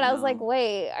I said it, I was like,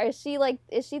 wait,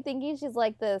 is she thinking she's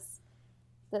like this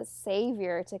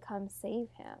savior to come save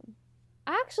him?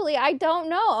 Actually, I don't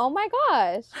know. Oh my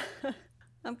gosh.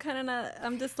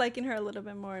 I'm disliking her a little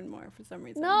bit more and more for some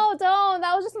reason. No, don't.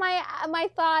 That was just my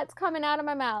thoughts coming out of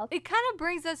my mouth. It kind of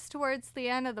brings us towards the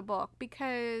end of the book,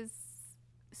 because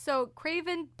so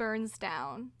Craven burns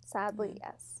down. Sadly,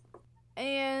 yes.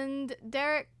 And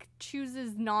Derek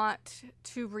chooses not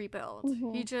to rebuild.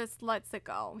 Mm-hmm. He just lets it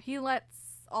go. He lets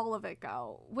all of it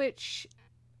go, which,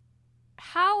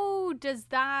 how does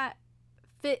that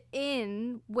fit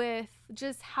in with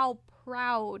just how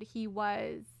proud he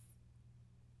was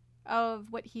of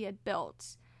what he had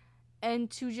built,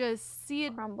 and to just see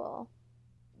it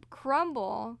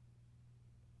crumble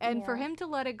and for him to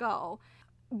let it go?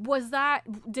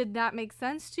 Did that make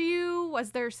sense to you?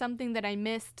 Was there something that I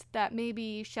missed that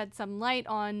maybe shed some light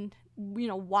on, you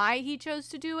know, why he chose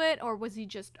to do it? Or was he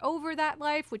just over that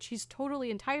life, which he's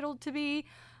totally entitled to be?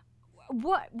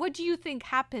 what do you think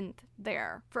happened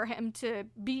there for him to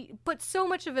put so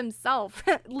much of himself,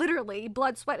 literally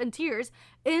blood, sweat, and tears,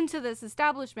 into this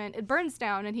establishment? It burns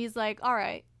down, and he's like, all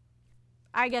right,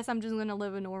 I guess I'm just gonna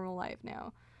live a normal life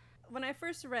now. When I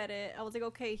first read it, I was like,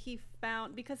 okay,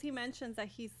 because he mentions that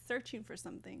he's searching for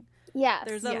something. Yes.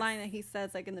 There's a line that he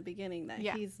says, like, in the beginning, that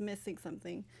he's missing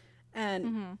something.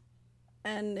 And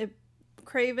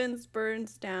Craven's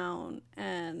burns down,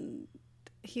 and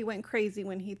he went crazy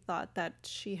when he thought that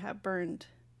she had burned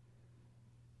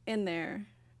in there.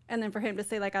 And then for him to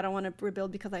say, like, I don't want to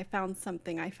rebuild because I found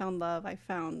something. I found love. I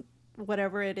found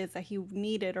whatever it is that he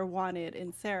needed or wanted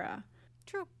in Sarah.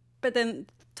 True. But then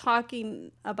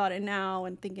talking about it now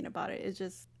and thinking about it, it's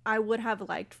just, I would have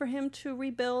liked for him to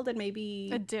rebuild and maybe...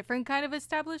 a different kind of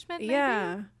establishment, maybe?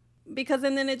 Yeah. Because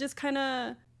and then it just kind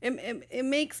of... It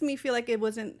makes me feel like it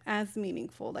wasn't as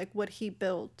meaningful, like what he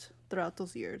built throughout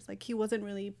those years. Like, he wasn't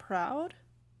really proud.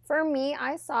 For me,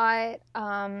 I saw it,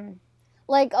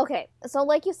 like, okay, so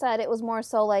like you said, it was more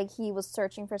so like he was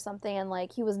searching for something and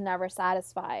like he was never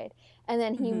satisfied. And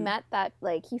then he met that,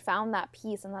 like, he found that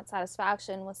peace and that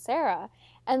satisfaction with Sarah.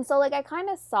 And so, like, I kind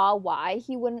of saw why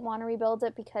he wouldn't want to rebuild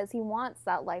it, because he wants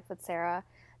that life with Sarah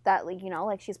that, like, you know,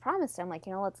 like, she's promised him, like,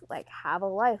 you know, let's, like, have a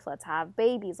life, let's have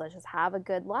babies, let's just have a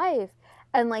good life.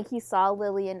 And, like, he saw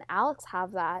Lily and Alex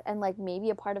have that, and, like,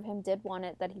 maybe a part of him did want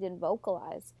it that he didn't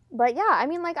vocalize. But, yeah, I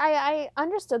mean, like, I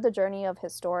understood the journey of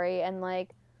his story, and,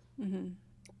 like,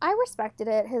 I respected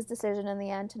it, his decision in the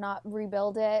end to not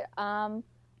rebuild it.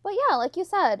 But, yeah, like you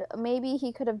said, maybe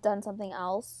he could have done something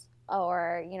else,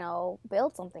 or, you know,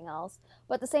 build something else.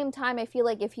 But at the same time, I feel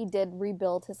like if he did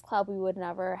rebuild his club, we would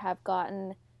never have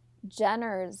gotten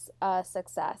Jenner's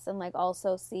success, and, like,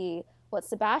 also see what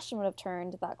Sebastian would have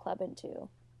turned that club into.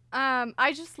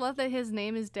 I just love that his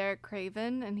name is Derek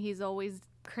Craven, and he's always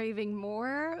craving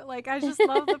more. Like, I just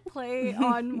love the play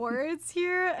on words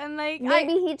here, and, like,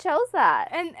 maybe he chose that.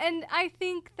 And I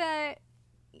think that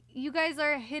you guys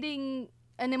are hitting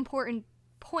an important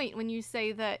point when you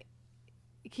say that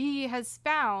he has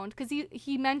found, because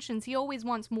he mentions he always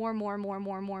wants more.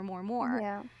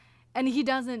 Yeah. And he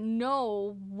doesn't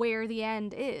know where the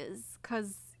end is,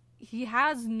 because he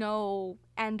has no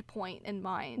end point in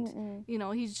mind. Mm-mm. You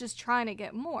know, he's just trying to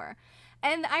get more.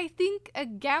 And I think a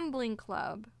gambling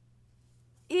club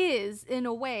is, in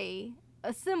a way,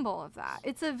 a symbol of that.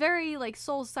 It's a very, like,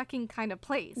 soul-sucking kind of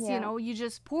place. Yeah. You know, you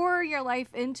just pour your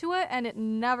life into it and it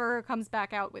never comes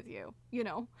back out with you, you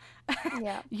know.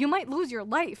 Yeah. You might lose your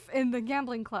life in the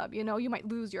gambling club, you know. You might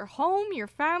lose your home, your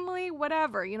family,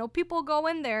 whatever. You know, people go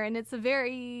in there and it's a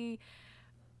very,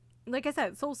 like I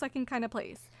said, soul-sucking kind of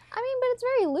place. I mean, but it's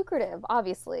very lucrative,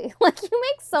 obviously. Like, you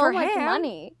make so much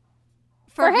money.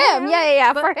 For him,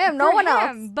 yeah, for him, no one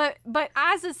else. But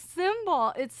as a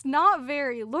symbol, it's not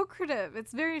very lucrative.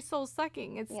 It's very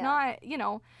soul-sucking. It's not, you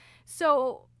know.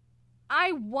 So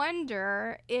I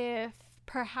wonder if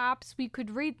perhaps we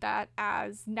could read that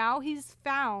as now he's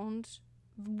found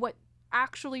what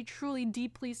actually truly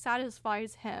deeply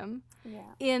satisfies him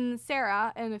in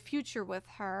Sarah and a future with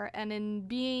her, and in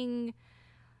being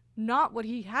not what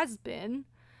he has been,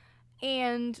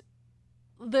 and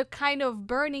the kind of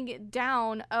burning it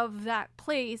down of that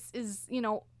place is, you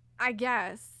know, I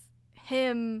guess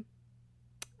him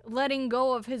letting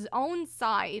go of his own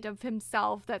side of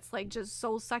himself that's, like, just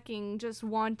soul-sucking, just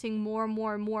wanting more,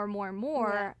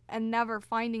 and never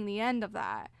finding the end of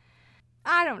that.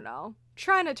 I don't know.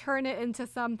 Trying to turn it into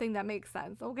something that makes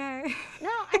sense, okay? No,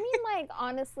 I mean, like,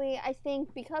 honestly, I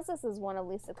think because this is one of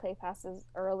Lisa Kleypas's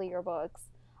earlier books,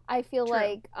 I feel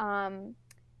like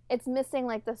it's missing,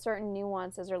 like, the certain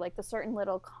nuances or, like, the certain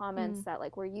little comments that,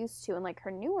 like, we're used to in, like, her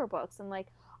newer books. And, like,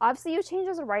 obviously you change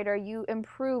as a writer, you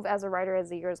improve as a writer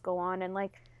as the years go on. And,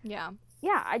 like, yeah,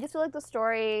 I just feel like the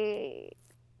story,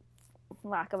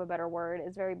 lack of a better word,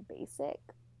 is very basic.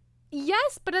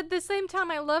 Yes, but at the same time,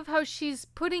 I love how she's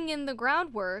putting in the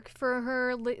groundwork for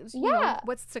her, you know,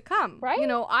 what's to come. Right? You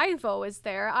know, Ivo is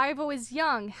there. Ivo is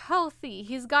young, healthy.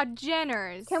 He's got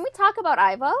Jenners. Can we talk about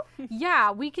Ivo?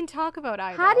 Yeah, we can talk about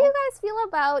Ivo. How do you guys feel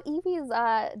about Evie's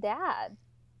dad,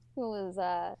 who was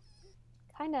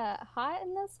kind of hot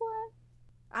in this one?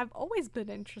 I've always been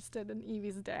interested in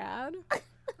Evie's dad.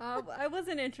 I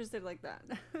wasn't interested like that.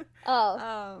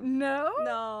 No?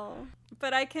 No.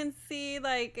 But I can see,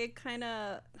 like, it kind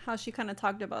of, how she kind of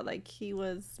talked about, like, he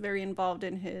was very involved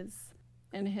in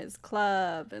his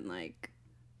club, and, like,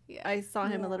 I saw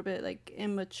him a little bit, like,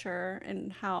 immature,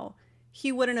 and how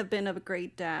he wouldn't have been a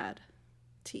great dad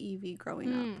to Evie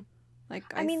growing up. Like,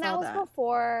 I mean, that was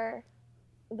before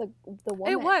the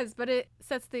woman. It was, but it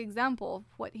sets the example of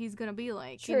what he's gonna be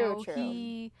like. True, you know, true.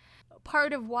 He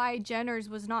part of why Jenner's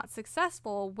was not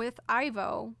successful with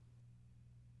Ivo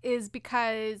is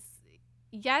because,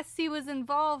 yes, he was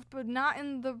involved, but not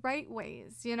in the right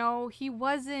ways. You know, he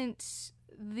wasn't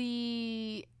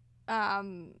the, I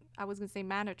was going to say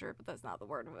manager, but that's not the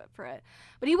word for it.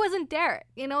 But he wasn't Derek.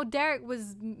 You know, Derek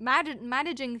was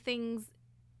managing things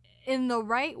in the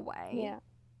right way. Yeah.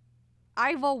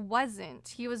 Ivo wasn't.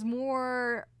 He was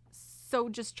more so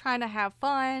just trying to have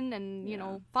fun and, you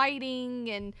know, fighting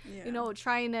and, you know,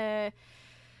 trying to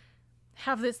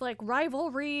have this, like,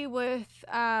 rivalry with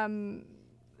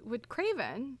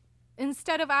Craven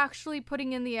instead of actually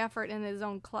putting in the effort in his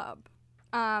own club.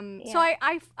 So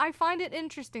I find it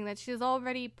interesting that she's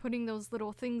already putting those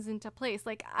little things into place.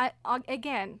 Like,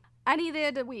 again, any day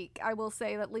of the week, I will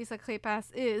say that Lisa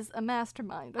Kleypas is a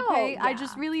mastermind, okay? Oh, yeah. I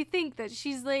just really think that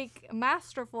she's, like,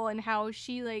 masterful in how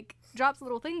she, like, drops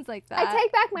little things like that. I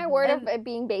take back my word of it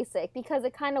being basic, because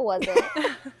it kind of wasn't.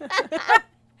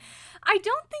 I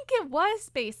don't think it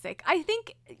was basic. I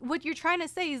think what you're trying to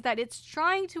say is that it's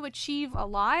trying to achieve a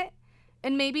lot,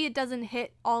 and maybe it doesn't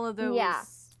hit all of those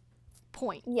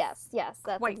points. Yes,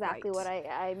 that's exactly what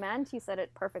I meant. You said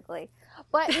it perfectly.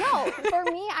 But no, for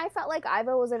me, I felt like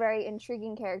Ivo was a very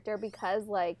intriguing character because,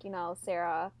 like, you know,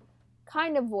 Sarah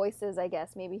kind of voices, I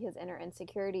guess, maybe his inner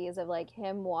insecurities of, like,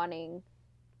 him wanting,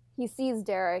 he sees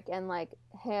Derek and, like,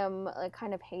 him, like,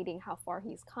 kind of hating how far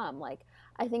he's come. Like,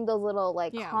 I think those little,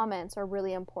 like, comments are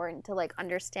really important to, like,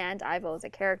 understand Ivo as a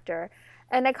character.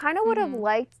 And I kind of would have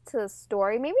liked the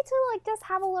story, maybe to, like, just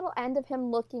have a little end of him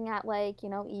looking at, like, you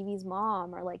know, Evie's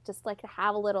mom, or, like, just, like, to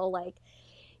have a little, like,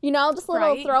 you know, just a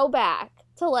little throwback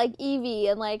to, like, Evie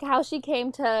and, like, how she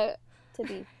came to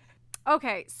be.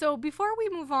 Okay, so before we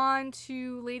move on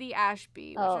to Lady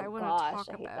Ashby, which I want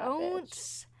to talk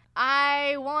about,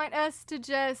 I want us to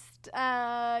just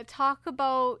talk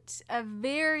about a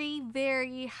very,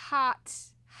 very hot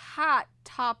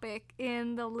topic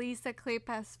in the Lisa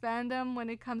Kleypas fandom when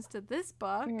it comes to this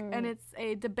book, and it's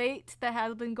a debate that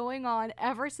has been going on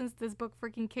ever since this book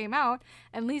freaking came out,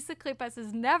 and Lisa Kleypas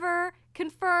has never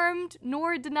confirmed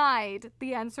nor denied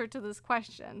the answer to this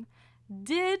question.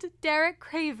 Did Derek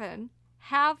Craven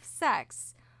have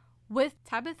sex with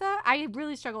Tabitha? I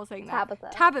really struggle saying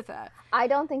that. Tabitha. I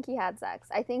don't think he had sex.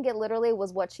 I think it literally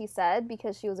was what she said,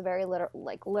 because she was a very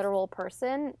literal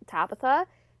person, Tabitha,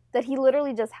 that he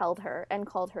literally just held her and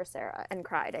called her Sarah and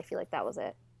cried. I feel like that was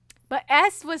it. But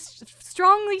S was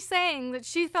strongly saying that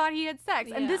she thought he had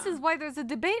sex. And this is why there's a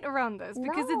debate around this.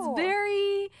 Because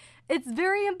it's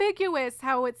very ambiguous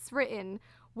how it's written.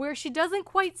 Where she doesn't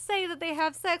quite say that they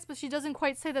have sex, but she doesn't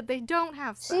quite say that they don't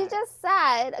have sex. She just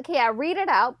said, okay, I read it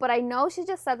out, but I know she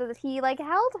just said that he, like,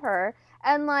 held her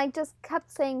and, like, just kept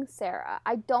saying Sarah.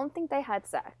 I don't think they had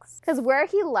sex. Because where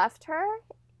he left her,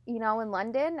 you know, in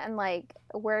London, and, like,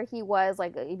 where he was,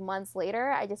 like, months later,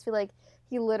 I just feel like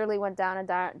he literally went down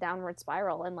a downward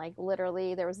spiral, and, like,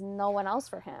 literally there was no one else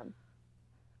for him.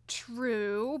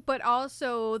 True, but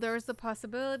also there's the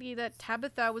possibility that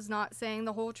Tabitha was not saying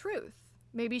the whole truth.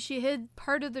 Maybe she hid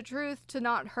part of the truth to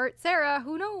not hurt Sarah.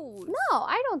 Who knows? No,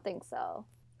 I don't think so.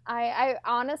 I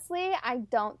honestly, I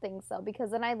don't think so,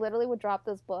 because then I literally would drop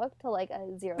this book to, like,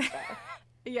 a 0 star.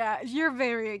 Yeah, you're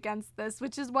very against this,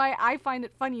 which is why I find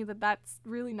it funny that that's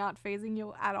really not fazing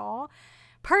you at all.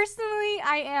 Personally,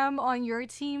 I am on your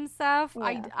team, Seth.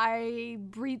 Yeah. I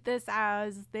read this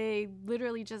as they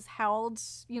literally just held,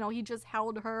 you know, he just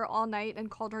held her all night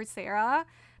and called her Sarah,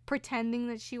 pretending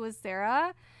that she was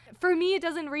Sarah. For me, it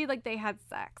doesn't read like they had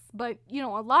sex, but, you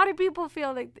know, a lot of people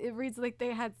feel like it reads like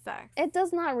they had sex. It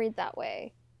does not read that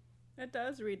way. It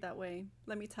does read that way.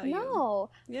 Let me tell you. No.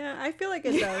 Yeah, I feel like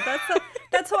it does.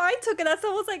 That's how I took it. That's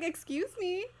almost like, excuse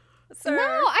me, sir. No,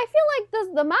 I feel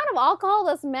like the amount of alcohol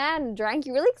this man drank,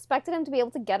 you really expected him to be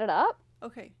able to get it up?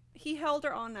 Okay, he held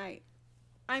her all night.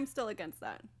 I'm still against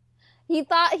that. He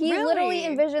thought he literally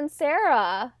envisioned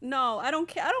Sarah. No, I don't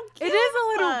care. It is a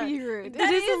little weird. It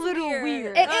is a little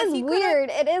weird. It is weird.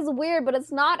 It is weird, but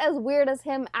it's not as weird as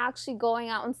him actually going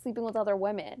out and sleeping with other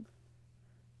women.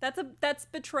 That's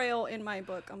betrayal in my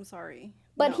book. I'm sorry.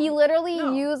 But he literally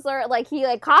used her, like, he,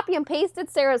 like, copy and pasted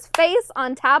Sarah's face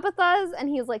on Tabitha's, and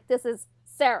he's like, this is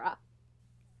Sarah.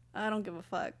 I don't give a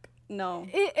fuck. No.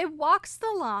 It walks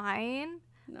the line.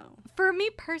 No. For me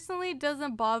personally, it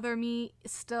doesn't bother me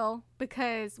still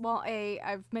because, well,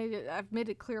 I've made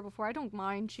it clear before, I don't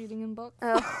mind cheating in books.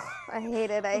 Oh, I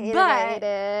hate it. I hate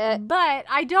it. But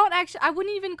I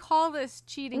wouldn't even call this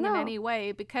cheating in any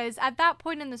way, because at that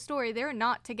point in the story, they're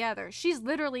not together. She's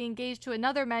literally engaged to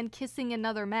another man, kissing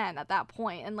another man at that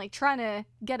point, and, like, trying to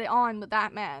get it on with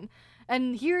that man.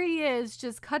 And here he is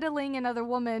just cuddling another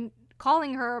woman,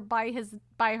 calling her by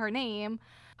her name,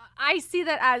 I see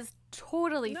that as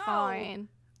totally fine.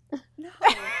 No.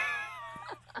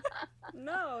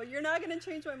 No, you're not going to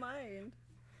change my mind.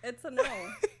 It's a no.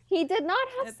 He did not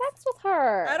have sex with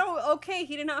her. Okay,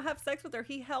 he did not have sex with her.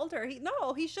 He held her.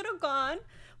 He should have gone,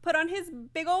 put on his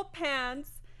big old pants,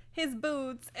 his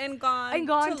boots, and gone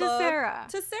to Sarah.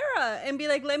 To Sarah and be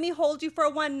like, let me hold you for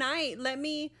one night.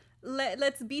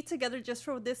 Let's be together just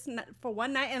for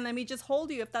one night, and let me just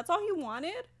hold you. If that's all he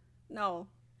wanted, no,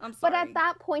 I'm sorry. But at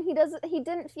that point, he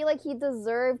didn't feel like he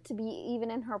deserved to be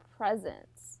even in her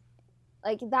presence.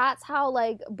 Like, that's how,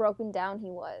 like, broken down he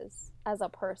was as a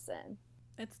person.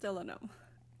 It's still a no.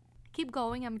 Keep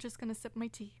going. I'm just gonna sip my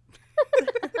tea.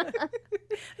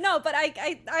 No, but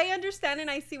I understand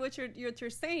and I see what you're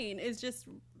saying. It's just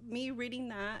me reading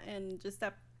that and just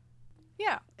that.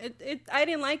 Yeah, I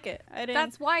didn't like it.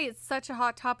 That's why it's such a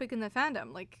hot topic in the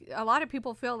fandom. Like, a lot of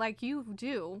people feel like you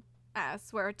do,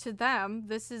 where to them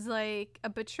this is like a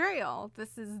betrayal.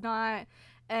 This is not.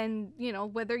 And, you know,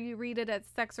 whether you read it as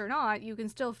sex or not, you can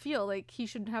still feel like he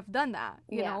shouldn't have done that,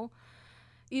 you know?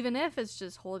 Even if it's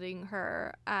just holding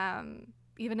her,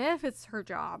 even if it's her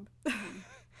job.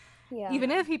 Yeah.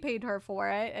 Even if he paid her for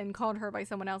it and called her by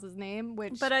someone else's name,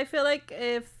 which... But I feel like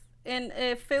if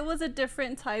it was a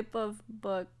different type of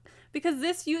book, because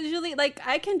this usually, like,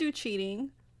 I can do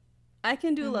cheating. I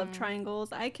can do love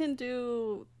triangles. I can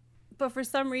do... But for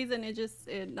some reason,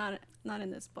 not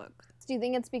in this book. Do you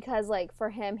think it's because, like, for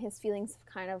him, his feelings have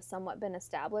kind of somewhat been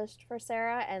established for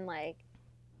Sarah, and, like,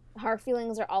 her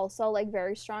feelings are also, like,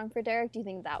 very strong for Derek? Do you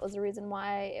think that was the reason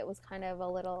why it was kind of a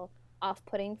little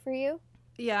off-putting for you?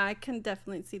 Yeah, I can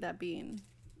definitely see that being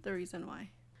the reason why.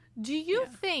 Do you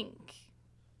think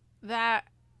that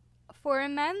for a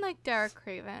man like Derek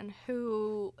Craven,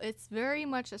 who it's very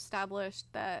much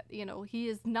established that, you know, he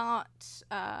is not...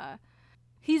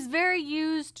 he's very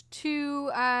used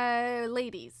to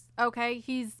ladies, okay?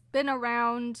 He's been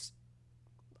around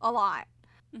a lot.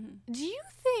 Mm-hmm. Do you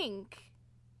think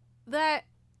that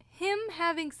him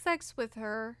having sex with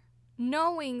her,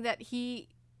 knowing that he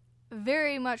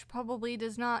very much probably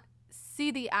does not see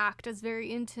the act as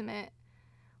very intimate,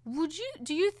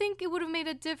 do you think it would have made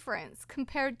a difference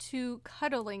compared to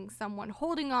cuddling someone,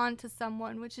 holding on to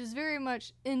someone, which is very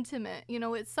much intimate? You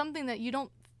know, it's something that you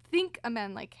don't think a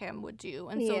man like him would do,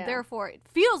 and so therefore it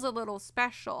feels a little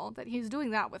special that he's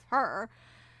doing that with her.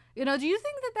 You know, do you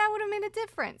think that would have made a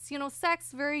difference? You know,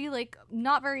 sex very, like,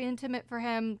 not very intimate for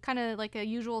him, kind of like a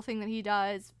usual thing that he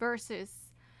does, versus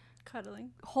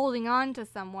cuddling, holding on to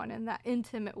someone in that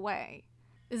intimate way.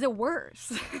 Is it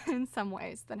worse in some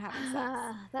ways than having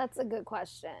sex? That's a good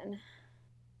question.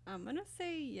 I'm gonna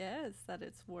say yes, that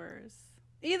it's worse.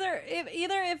 Either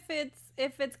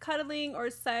if it's cuddling or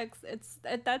sex,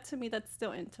 that to me that's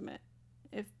still intimate.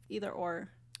 If either or.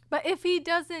 But if he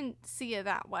doesn't see it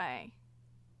that way,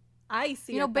 I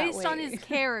see. You know, based on his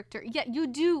character. Yeah, you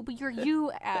do, but you're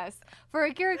U.S. For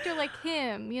a character like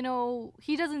him, you know,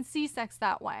 he doesn't see sex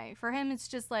that way. For him, it's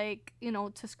just like, you know,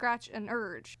 to scratch an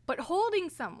urge. But holding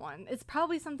someone is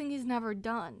probably something he's never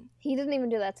done. He didn't even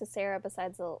do that to Sarah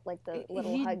besides the little hugs we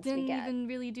get. He didn't even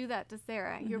really do that to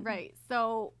Sarah. You're right.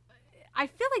 So I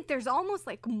feel like there's almost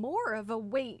like more of a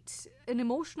weight, an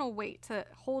emotional weight to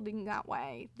holding that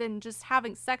way than just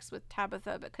having sex with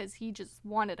Tabitha because he just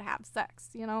wanted to have sex,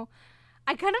 you know?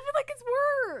 I kind of feel like it's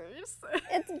worse.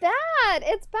 It's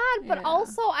bad. But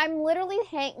also I'm literally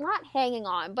not hanging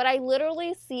on, but I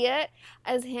literally see it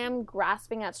as him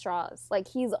grasping at straws. Like,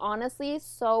 he's honestly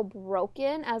so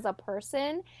broken as a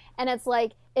person. And it's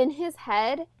like, in his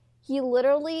head, he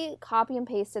literally copy and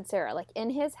pasted Sarah. Like, in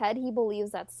his head, he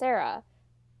believes that's Sarah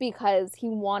because he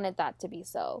wanted that to be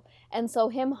so. And so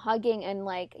him hugging and,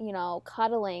 like, you know,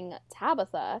 cuddling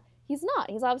Tabitha, he's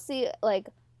not. He's obviously, like,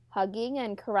 hugging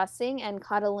and caressing and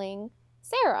cuddling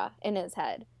Sarah in his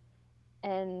head.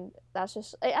 And that's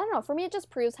just, I don't know, for me it just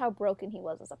proves how broken he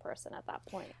was as a person at that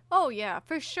point. Oh yeah,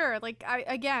 for sure. Like,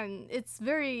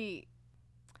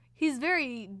 he's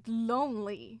very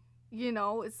lonely. You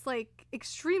know, it's like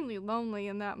extremely lonely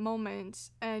in that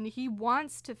moment, and he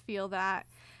wants to feel that.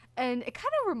 And it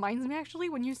kind of reminds me, actually,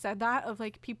 when you said that, of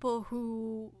like people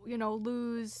who, you know,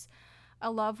 lose a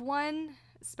loved one,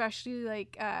 especially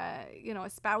like, you know, a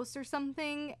spouse or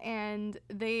something, and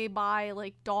they buy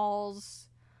like dolls,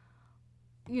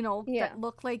 you know, that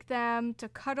look like them to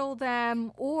cuddle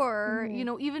them, or, you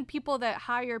know, even people that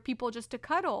hire people just to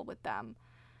cuddle with them.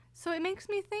 So it makes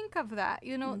me think of that,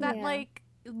 you know, that like,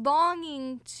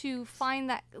 longing to find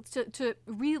that, to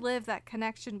relive that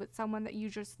connection with someone that you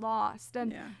just lost.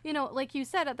 And, you know, like you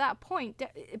said, at that point,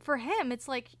 for him, it's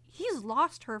like he's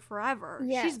lost her forever.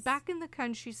 Yes. She's back in the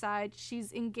countryside.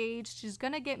 She's engaged. She's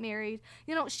going to get married.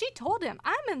 You know, she told him,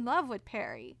 I'm in love with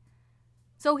Perry.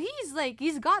 So he's like,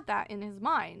 he's got that in his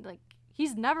mind. Like,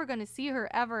 he's never going to see her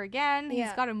ever again.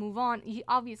 He's got to move on. He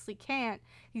obviously can't.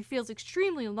 He feels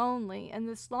extremely lonely and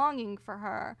this longing for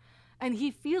her. And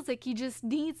he feels like he just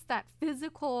needs that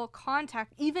physical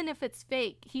contact, even if it's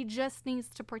fake. He just needs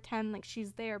to pretend like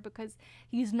she's there because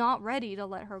he's not ready to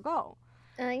let her go.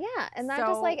 And that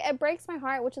just, like, it breaks my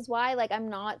heart, which is why, like, I'm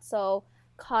not so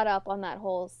caught up on that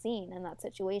whole scene and that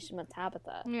situation with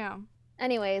Tabitha. Yeah.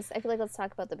 Anyways, I feel like let's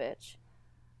talk about the bitch.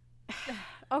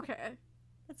 Okay.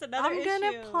 That's another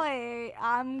issue.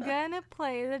 I'm gonna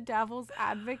play the devil's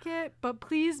advocate, but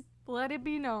please let it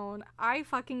be known, I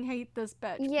fucking hate this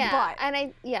bitch. Yeah, and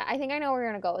I think I know where we're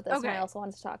gonna go with this, and I also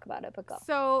wanted to talk about it, but go.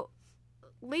 So,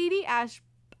 Lady Ashby?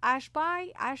 I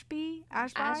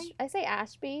say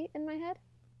Ashby in my head.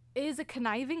 Is a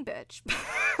conniving bitch.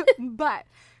 But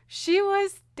she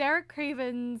was Derek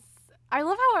Craven's... I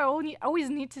love how I always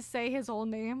need to say his whole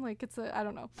name. Like, it's I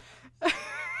don't know.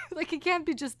 Like, it can't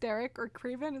be just Derek or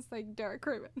Craven. It's like Derek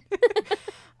Craven.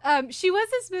 She was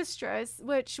his mistress,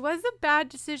 which was a bad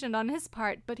decision on his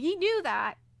part, but he knew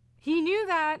that. He knew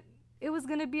that it was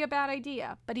going to be a bad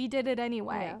idea, but he did it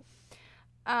anyway.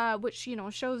 Yeah. Which, you know,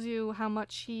 shows you how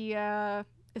much he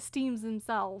esteems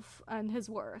himself and his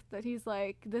worth. That he's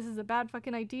like, this is a bad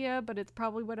fucking idea, but it's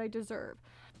probably what I deserve.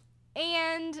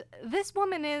 And this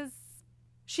woman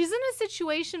she's in a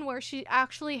situation where she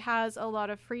actually has a lot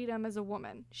of freedom as a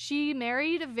woman. She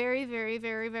married a very, very,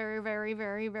 very, very, very,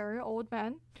 very, very old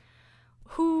man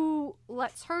who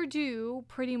lets her do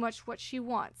pretty much what she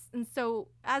wants. And so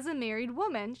as a married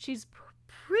woman, she's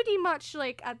pretty much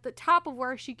like at the top of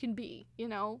where she can be, you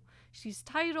know? She's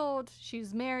titled,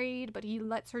 she's married, but he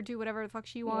lets her do whatever the fuck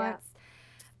she wants.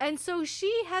 Yeah. And so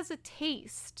she has a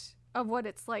taste of what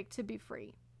it's like to be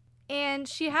free. And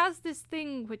she has this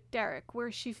thing with Derek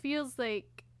where she feels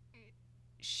like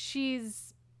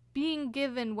she's being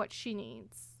given what she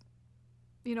needs,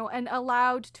 you know, and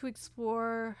allowed to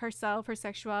explore herself, her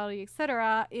sexuality,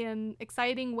 etc. in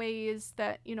exciting ways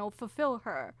that, you know, fulfill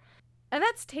her. And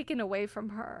that's taken away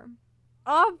from her.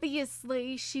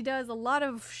 Obviously, she does a lot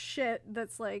of shit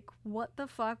that's like, what the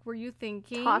fuck were you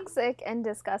thinking? Toxic and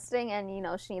disgusting, and, you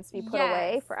know, she needs to be put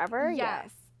away forever.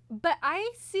 Yes. But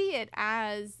I see it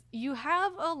as you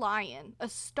have a lion, a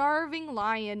starving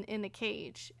lion in a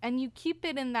cage, and you keep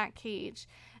it in that cage.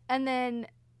 And then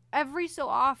every so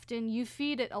often you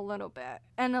feed it a little bit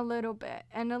and a little bit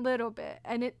and a little bit.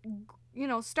 And it, you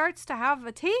know, starts to have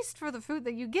a taste for the food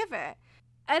that you give it.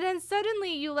 And then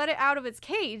suddenly you let it out of its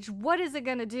cage. What is it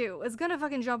going to do? It's going to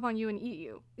fucking jump on you and eat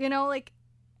you. You know, like,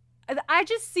 I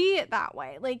just see it that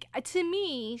way. Like, to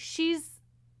me,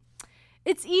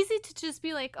 it's easy to just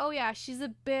be like, oh yeah, she's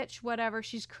a bitch, whatever,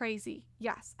 she's crazy.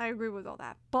 Yes, I agree with all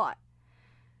that. But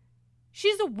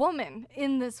she's a woman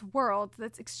in this world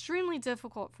that's extremely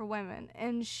difficult for women.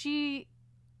 And she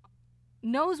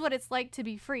knows what it's like to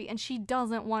be free. And she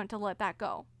doesn't want to let that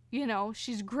go. You know,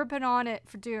 she's gripping on it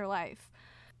for dear life.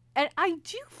 And I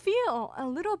do feel a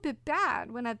little bit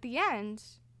bad when at the end,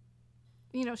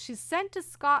 you know, she's sent to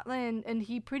Scotland and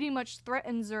he pretty much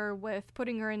threatens her with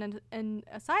putting her in an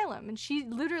asylum. And she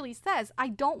literally says, I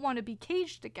don't want to be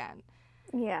caged again.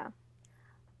 Yeah.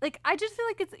 Like, I just feel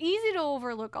like it's easy to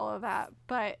overlook all of that,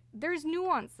 but there's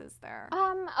nuances there.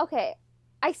 Okay.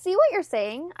 I see what you're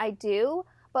saying. I do.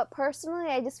 But personally,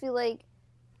 I just feel like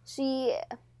she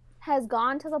has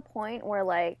gone to the point where,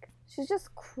 like, she's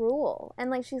just cruel and,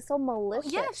 like, she's so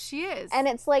malicious. Yes, she is. And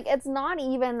it's like, it's not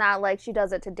even that, like, she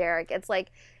does it to Derek. It's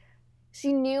like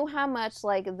she knew how much,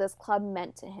 like, this club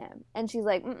meant to him, and she's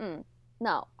like,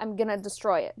 no, I'm gonna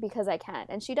destroy it because I can.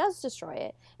 And she does destroy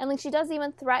it. And, like, she does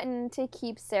even threaten to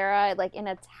keep Sarah, like, in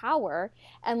a tower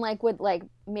and, like, would, like,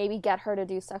 maybe get her to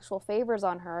do sexual favors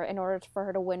on her in order for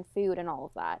her to win food and all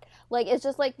of that. Like, it's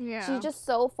just like, she's just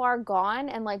so far gone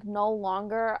and, like, no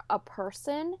longer a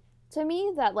person to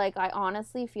me that, like, I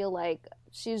honestly feel like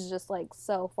she's just, like,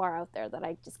 so far out there that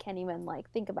I just can't even, like,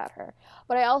 think about her.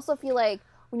 But I also feel like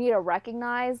we need to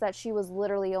recognize that she was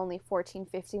literally only 14,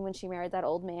 15 when she married that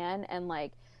old man, and,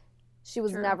 like, she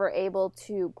was never able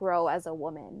to grow as a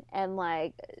woman. And,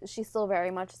 like, she's still very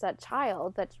much that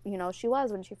child that, you know, she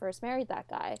was when she first married that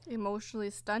guy. Emotionally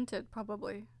stunted,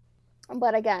 probably.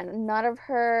 But again, none of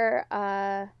her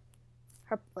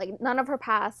none of her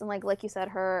past and, like you said,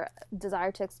 her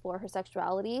desire to explore her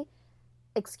sexuality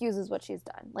excuses what she's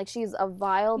done. Like, she's a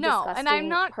vile, disgusting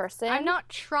person. I'm not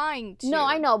trying to. No,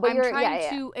 I know, but I'm trying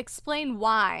to explain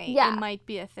why it might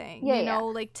be a thing. You know,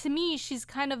 like, to me, she's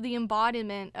kind of the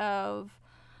embodiment of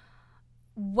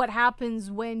what happens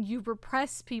when you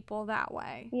repress people that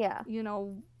way. Yeah. You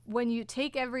know, when you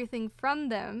take everything from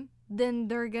them, then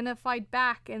they're gonna fight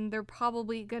back, and they're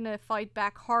probably gonna fight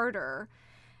back harder.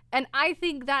 And I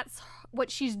think that's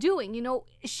what she's doing. You know,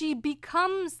 she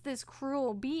becomes this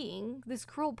cruel being, this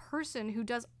cruel person who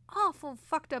does awful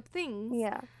fucked up things.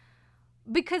 Yeah.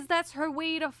 Because that's her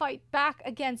way to fight back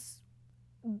against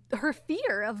her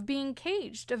fear of being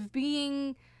caged, of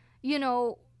being, you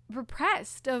know,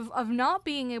 repressed, of not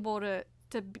being able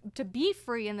to be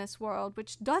free in this world,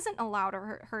 which doesn't allow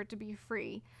her to be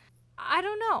free. I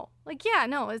don't know. Like, yeah,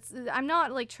 no, I'm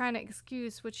not like trying to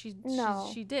excuse what she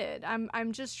did.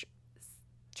 I'm just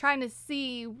trying to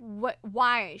see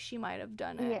why she might have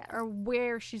done it or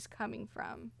where she's coming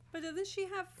from. But doesn't she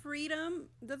have freedom?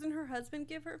 Doesn't her husband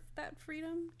give her that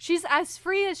freedom? She's as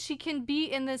free as she can be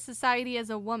in this society as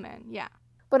a woman. Yeah.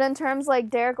 But in terms, like,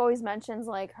 Derek always mentions,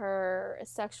 like, her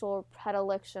sexual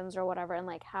predilections or whatever, and,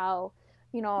 like, how,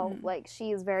 you know, like,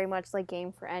 she is very much, like,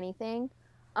 game for anything.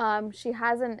 She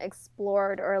hasn't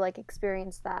explored or, like,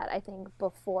 experienced that, I think,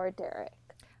 before Derek.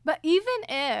 But even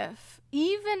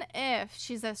if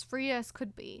she's as free as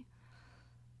could be,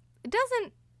 it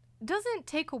doesn't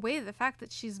take away the fact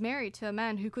that she's married to a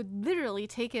man who could literally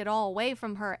take it all away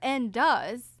from her, and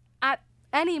does at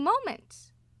any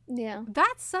moment. Yeah.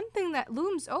 That's something that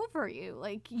looms over you.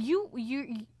 Like, you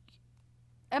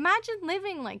imagine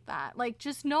living like that. Like,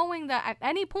 just knowing that at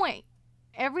any point,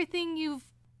 everything you've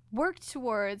worked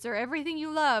towards, or everything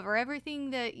you love, or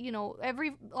everything that, you know,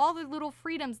 all the little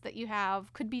freedoms that you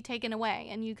have could be taken away,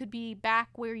 and you could be back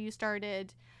where you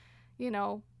started, you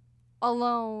know,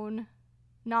 alone,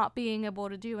 not being able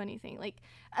to do anything. Like,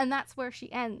 and that's where she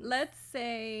ends. Let's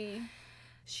say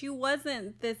she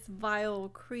wasn't this vile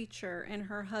creature and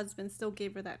her husband still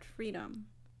gave her that freedom.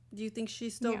 Do you think she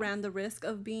still ran the risk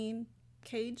of being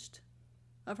caged?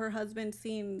 Of her husband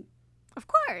seeing... Of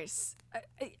course.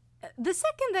 The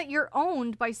second that you're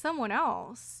owned by someone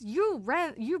else, you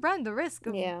run the risk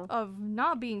of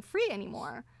not being free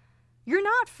anymore. You're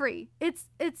not free. It's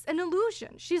an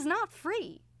illusion. She's not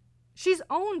free. She's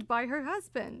owned by her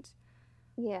husband.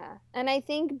 Yeah. And I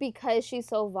think because she's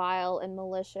so vile and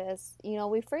malicious, you know,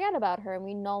 we forget about her, and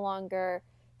we no longer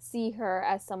see her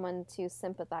as someone to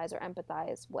sympathize or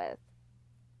empathize with.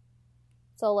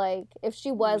 So, like, if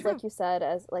she was, like you said,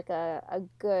 as, like, a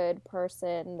good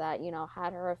person that, you know,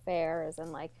 had her affairs,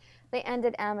 and, like, they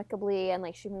ended amicably, and,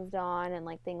 like, she moved on, and,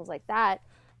 like, things like that,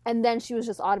 and then she was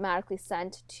just automatically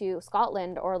sent to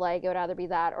Scotland, or, like, it would either be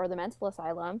that or the mental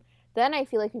asylum, then I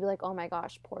feel like you'd be like, oh my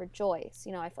gosh, poor Joyce.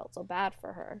 You know, I felt so bad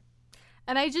for her.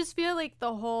 And I just feel like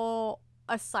the whole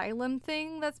asylum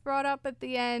thing that's brought up at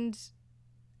the end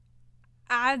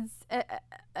adds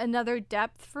another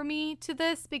depth for me to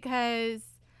this, because,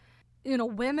 you know,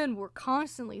 women were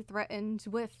constantly threatened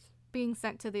with being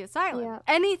sent to the asylum. Yeah.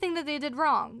 Anything that they did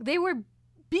wrong, they were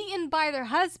beaten by their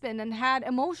husband and had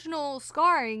emotional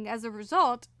scarring as a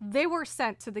result. They were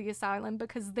sent to the asylum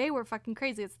because they were fucking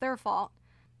crazy. It's their fault.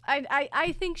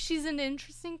 I think she's an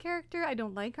interesting character. I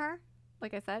don't like her.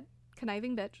 Like I said,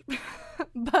 conniving bitch.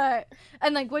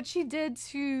 And like what she did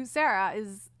to Sarah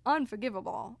is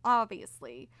unforgivable,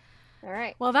 obviously. All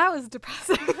right. Well, that was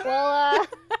depressing. Well,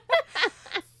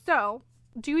 So,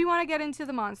 do we want to get into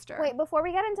the monster? Wait, before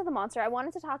we get into the monster, I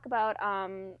wanted to talk about,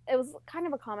 it was kind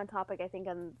of a common topic, I think,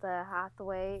 in the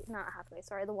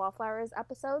the Wallflowers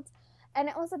episodes, and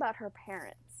it was about her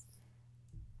parents.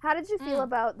 How did you feel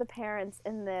about the parents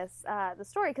in this, the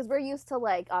story? Because we're used to,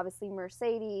 like, obviously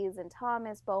Mercedes and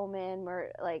Thomas Bowman.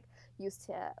 We're, like, used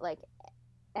to, like,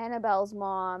 Annabelle's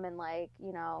mom and, like,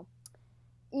 you know,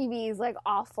 Evie's, like,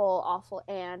 awful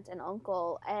aunt and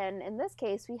uncle. And in this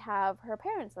case, we have her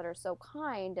parents that are so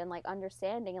kind and, like,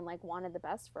 understanding and, like, wanted the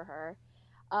best for her.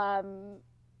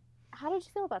 How did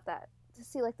you feel about that? To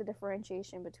see, like, the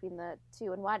differentiation between the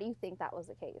two, and why do you think that was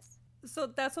the case? So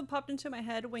that's what popped into my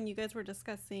head when you guys were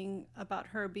discussing about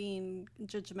her being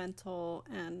judgmental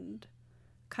and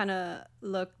kind of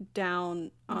looked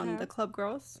down on the club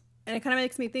girls. And it kind of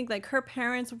makes me think, like, her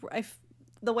parents,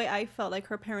 the way I felt like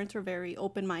her parents were very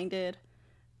open-minded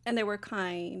and they were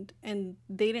kind and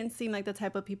they didn't seem like the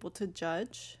type of people to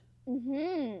judge.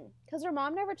 Because her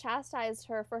mom never chastised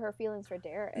her for her feelings for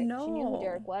Derek. No. She knew who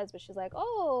Derek was, but she's like,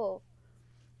 oh,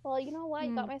 well, you know what?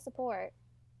 You got my support.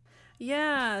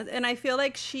 Yeah, and I feel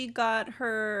like she got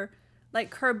her,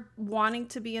 like, her wanting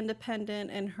to be independent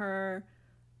and her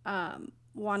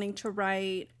wanting to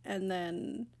write, and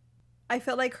then I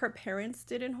felt like her parents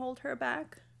didn't hold her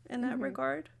back in that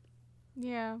regard.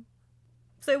 Yeah.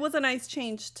 So it was a nice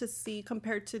change to see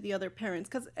compared to the other parents,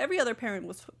 because every other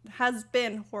parent has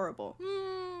been horrible,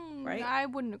 right? I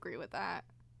wouldn't agree with that.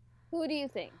 Who do you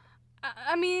think?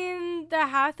 I mean, the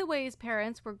Hathaway's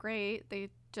parents were great. They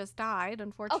just died,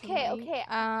 unfortunately. Okay.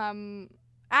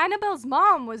 Annabelle's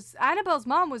mom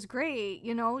was great.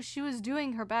 You know, she was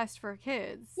doing her best for her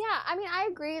kids. Yeah, I mean, I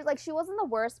agree. Like, she wasn't the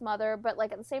worst mother, but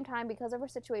like at the same time, because of her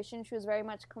situation, she was very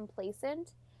much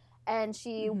complacent, and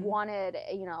she wanted,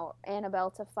 you know, Annabelle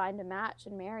to find a match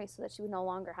and marry so that she would no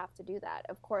longer have to do that.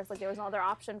 Of course, like there was no other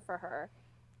option for her,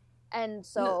 and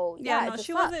so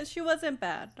she wasn't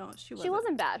bad. No, she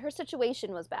wasn't bad. Her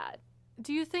situation was bad.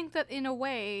 Do you think that in a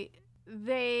way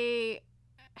they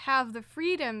have the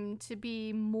freedom to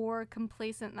be more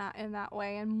complacent in that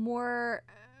way and more,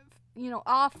 you know,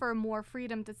 offer more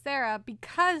freedom to Sarah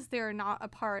because they're not a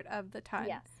part of the ton?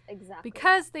 Yes, exactly.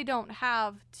 Because they don't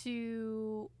have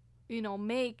to, you know,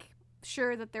 make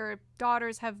sure that their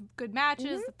daughters have good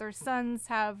matches, that their sons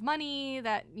have money,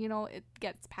 that, you know, it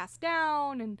gets passed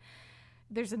down and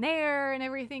there's an heir and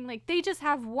everything. Like, they just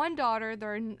have one daughter.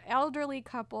 They're an elderly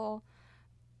couple.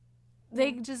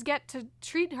 They just get to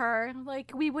treat her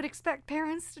like we would expect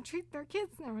parents to treat their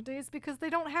kids nowadays because they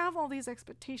don't have all these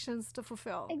expectations to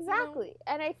fulfill. Exactly. You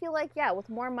know? And I feel like, yeah, with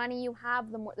more money you have,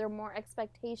 there are more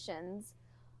expectations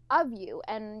of you,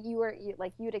 and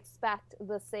you'd expect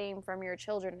the same from your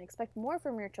children, and expect more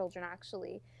from your children,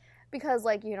 actually, because,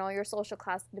 like, you know, your social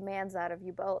class demands that of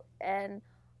you both. And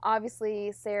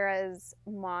obviously Sarah's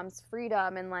mom's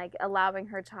freedom and like allowing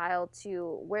her child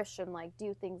to wish and like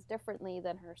do things differently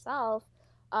than herself,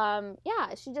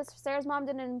 Sarah's mom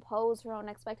didn't impose her own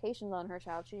expectations on her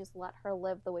child. She just let her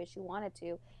live the way she wanted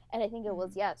to. And I think it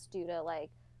was due to like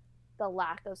the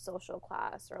lack of social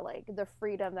class or like the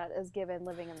freedom that is given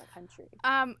living in the country.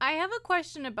 I have a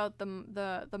question about the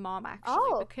mom,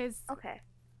 actually. Because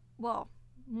well,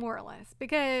 more or less,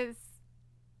 because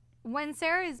when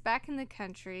Sarah is back in the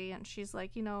country and she's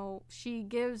like, you know, she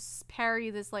gives Perry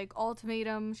this like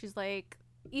ultimatum. She's like,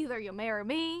 either you marry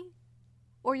me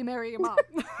or you marry your mom.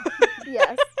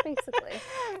 Yes, basically.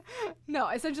 No,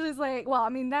 essentially it's like, well, I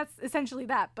mean, that's essentially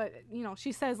that. But, you know,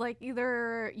 she says like,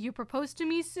 either you propose to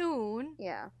me soon,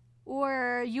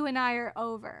 or you and I are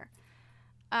over.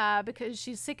 Because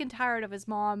she's sick and tired of his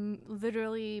mom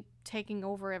literally taking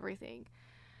over everything.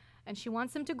 And she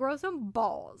wants him to grow some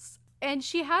balls. And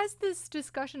she has this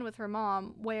discussion with her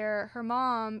mom where her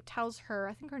mom tells her,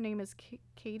 I think her name is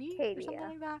Katie or something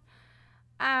like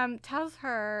that, tells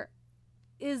her,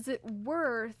 is it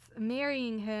worth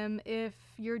marrying him if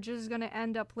you're just going to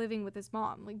end up living with his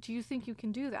mom? Like, do you think you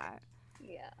can do that?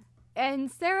 Yeah. And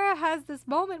Sarah has this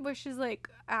moment where she's like,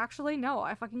 actually, no,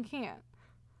 I fucking can't.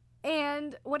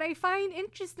 And what I find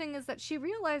interesting is that she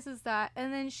realizes that,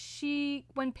 and then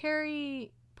when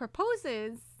Perry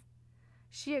proposes,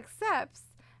 she accepts,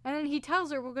 and then he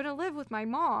tells her, we're going to live with my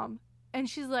mom. And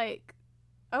she's like,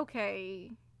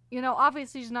 okay. You know,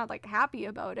 obviously she's not, like, happy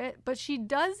about it, but she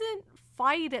doesn't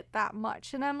fight it that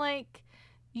much. And I'm like,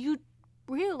 you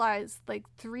realized, like,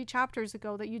 3 chapters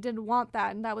ago that you didn't want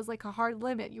that, and that was, like, a hard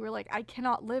limit. You were like, I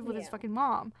cannot live with his fucking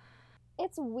mom.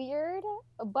 It's weird,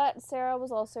 but Sarah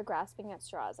was also grasping at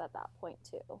straws at that point,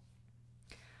 too.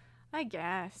 I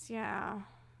guess, yeah.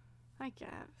 I guess.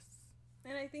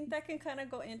 And I think that can kind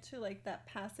of go into, like, that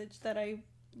passage that I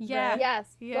read. Yes.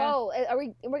 Go.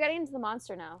 We're getting into the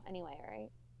monster now anyway,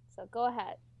 right? So go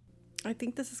ahead. I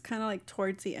think this is kind of, like,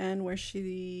 towards the end where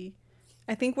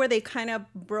where they kind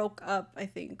of broke up, I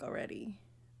think, already,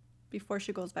 before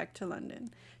she goes back to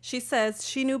London. She says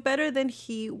she knew better than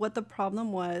he what the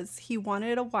problem was. He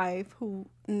wanted a wife who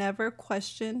never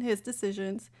questioned his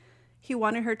decisions. He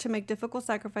wanted her to make difficult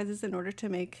sacrifices in order to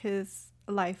make his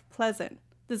life pleasant.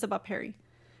 This is about Perry.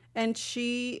 And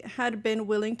she had been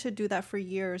willing to do that for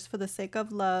years for the sake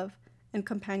of love and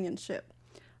companionship.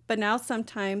 But now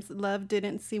sometimes love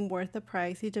didn't seem worth the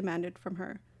price he demanded from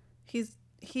her.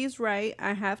 He's right.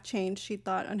 I have changed, she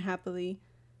thought unhappily.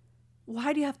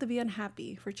 Why do you have to be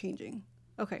unhappy for changing?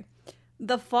 Okay.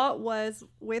 The fault was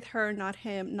with her, not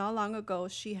him. Not long ago,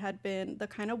 she had been the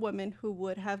kind of woman who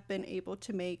would have been able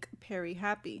to make Perry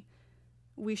happy.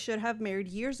 We should have married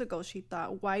years ago, she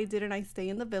thought. Why didn't I stay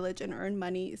in the village and earn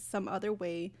money some other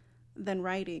way than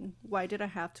writing? Why did I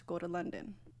have to go to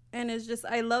London? And it's just,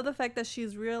 I love the fact that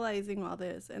she's realizing all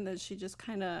this, and that she just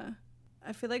kind of,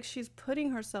 I feel like she's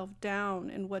putting herself down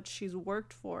in what she's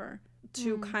worked for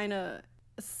to kind of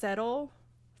settle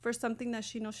for something that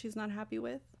she knows she's not happy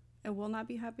with and will not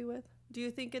be happy with. Do you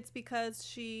think it's because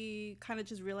she kind of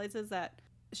just realizes that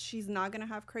she's not going to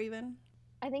have Craven?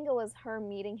 I think it was her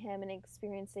meeting him and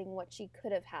experiencing what she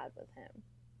could have had with him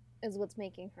is what's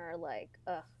making her like,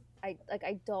 ugh,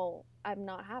 I'm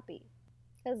not happy.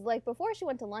 Because, like, before she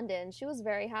went to London, she was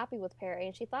very happy with Perry,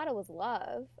 and she thought it was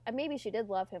love. And maybe she did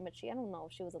love him, but I don't know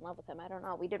if she was in love with him. I don't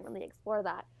know. We didn't really explore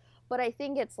that. But I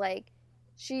think it's like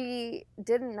she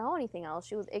didn't know anything else.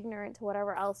 She was ignorant to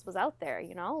whatever else was out there,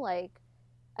 you know? Like,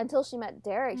 until she met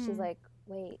Derek, she's like,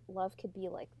 wait, love could be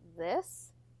like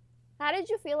this? How did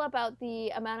you feel about the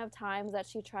amount of times that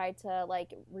she tried to,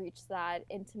 like, reach that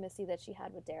intimacy that she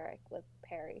had with Derek, with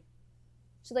Perry?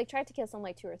 She, like, tried to kiss him,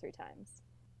 like, 2 or 3 times.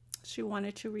 She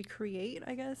wanted to recreate,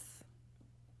 I guess,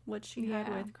 what she had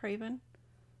with Craven.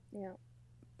 Yeah.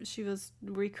 She was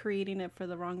recreating it for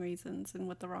the wrong reasons and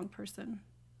with the wrong person.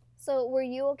 So were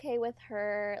you okay with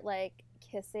her, like,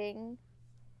 kissing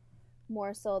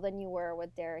more so than you were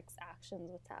with Derek's actions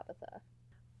with Tabitha?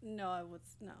 No,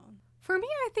 no. For me,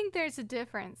 I think there's a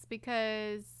difference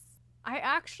because I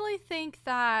actually think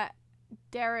that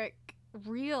Derek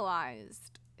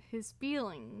realized his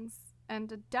feelings and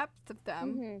the depth of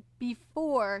them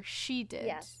before she did.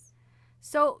 Yes.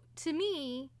 So to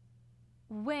me,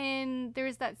 when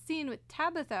there's that scene with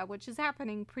Tabitha, which is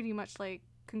happening pretty much like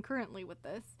concurrently with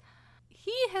this,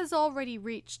 he has already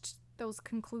reached those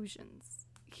conclusions.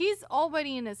 He's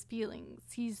already in his feelings.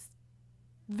 He's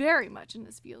very much in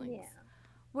his feelings. Yeah.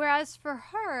 Whereas for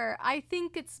her, I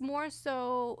think it's more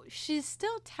so she's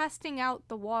still testing out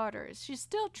the waters. She's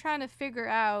still trying to figure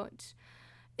out,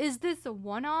 is this a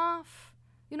one-off?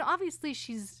 You know, obviously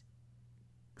she's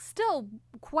still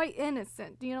quite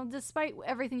innocent, you know, despite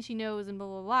everything she knows and blah,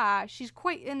 blah, blah. She's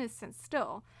quite innocent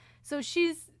still. So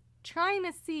she's trying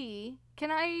to see,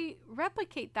 can I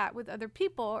replicate that with other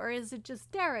people? Or is it just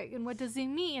Derek? And what does he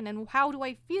mean? And how do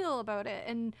I feel about it?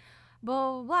 And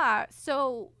blah, blah, blah.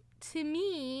 So to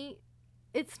me,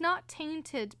 it's not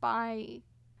tainted by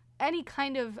any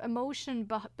kind of emotion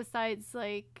besides,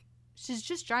 like, she's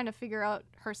just trying to figure out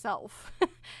herself,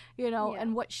 you know,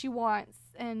 and what she wants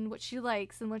and what she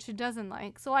likes and what she doesn't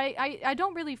like. So I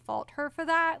don't really fault her for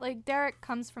that. Like, Derek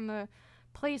comes from a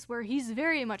place where he's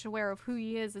very much aware of who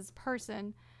he is as a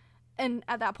person, and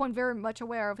at that point very much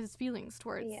aware of his feelings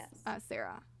towards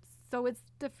Sarah. So it's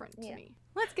different to me.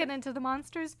 Let's get into the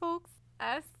monsters, folks.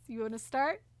 S, you want to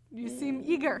start? You seem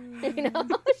eager. I know.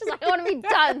 She's like, I want to be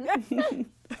done.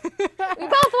 We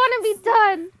both want to be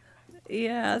done.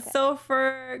 Yeah, okay. So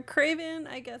for Craven,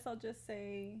 I guess I'll just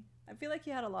say, I feel like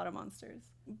he had a lot of monsters.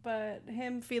 But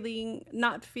him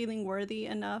not feeling worthy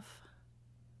enough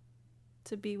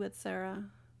to be with Sarah.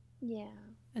 Yeah.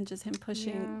 And just him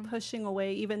pushing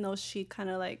away, even though she kind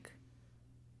of like,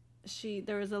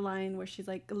 there was a line where she's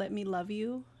like, let me love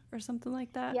you, or something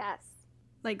like that. Yes.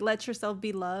 Like, let yourself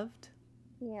be loved.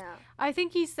 Yeah. I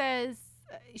think she says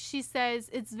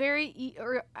it's very,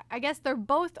 or I guess they're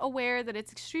both aware that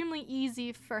it's extremely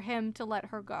easy for him to let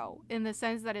her go, in the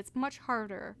sense that it's much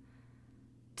harder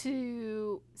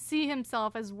to see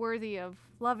himself as worthy of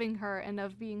loving her and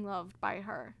of being loved by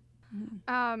her.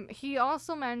 Mm-hmm. He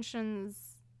also mentions,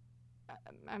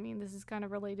 I mean, this is kind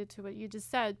of related to what you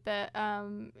just said, but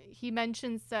he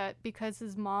mentions that because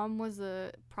his mom was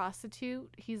a prostitute,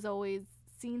 he's always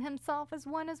seen himself as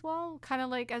one as well, kind of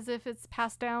like as if it's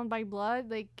passed down by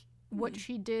blood, like what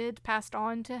she did passed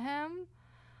on to him,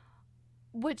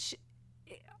 which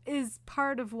is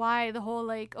part of why the whole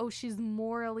like, oh, she's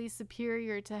morally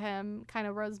superior to him kind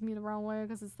of rubs me the wrong way,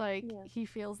 because it's like he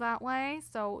feels that way,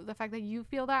 so the fact that you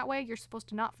feel that way, you're supposed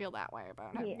to not feel that way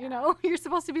about him. You know, you're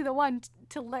supposed to be the one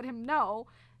to let him know,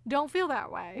 don't feel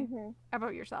that way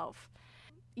about yourself.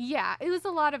 Yeah, it was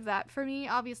a lot of that. For me,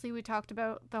 obviously, we talked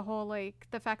about the whole, like,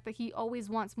 the fact that he always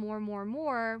wants more and more and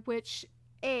more, which,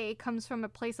 A, comes from a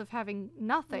place of having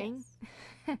nothing,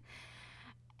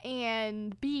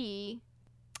 and B,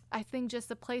 I think just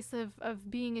a place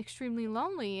of being extremely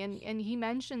lonely, and he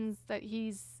mentions that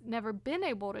he's never been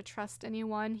able to trust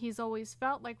anyone. He's always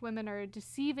felt like women are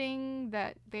deceiving,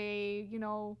 that they, you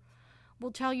know,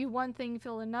 will tell you one thing,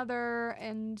 feel another,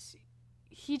 and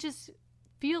he just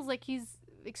feels like he's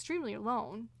extremely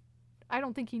alone. I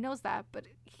don't think he knows that, but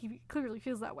he clearly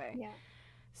feels that way. Yeah.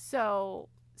 So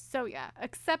yeah,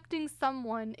 accepting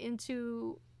someone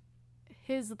into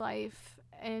his life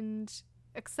and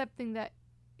accepting that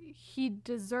he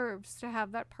deserves to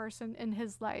have that person in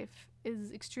his life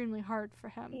is extremely hard for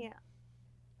him. Yeah.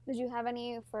 Did you have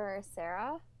any for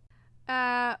Sarah?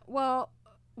 Well,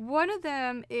 one of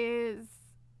them is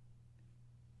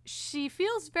she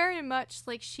feels very much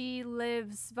like she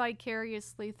lives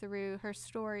vicariously through her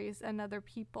stories and other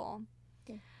people.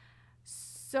 Yeah.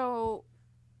 So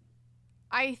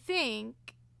I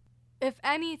think, if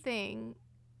anything,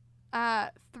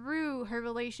 through her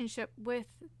relationship with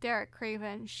Derek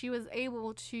Craven, she was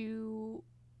able to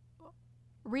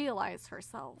realize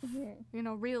herself,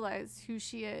 realize who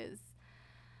she is,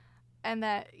 and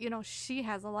that, she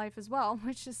has a life as well,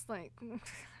 which is like,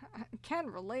 I can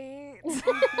relate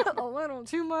a little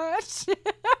too much.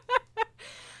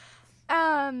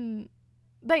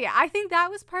 But yeah, I think that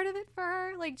was part of it for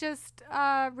her, like just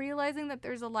realizing that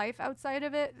there's a life outside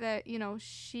of it, that,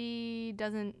 she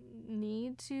doesn't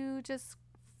need to just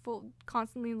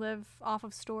constantly live off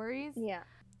of stories.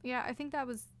 Yeah, I think that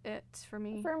was it for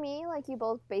me. For me, like, you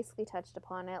both basically touched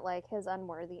upon it, like his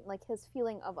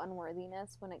feeling of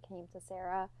unworthiness when it came to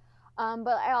Sarah.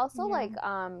 But I also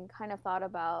kind of thought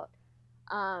about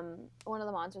one of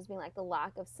the monsters being like the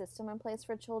lack of system in place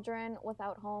for children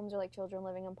without homes, or like children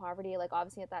living in poverty. Like,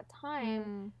 obviously at that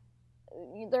time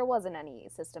there wasn't any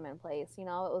system in place, it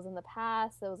was in the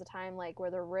past. There was a time like where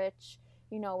the rich,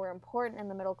 were important, and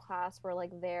the middle class were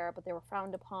like there, but they were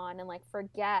frowned upon, and like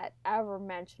forget ever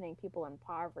mentioning people in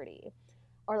poverty,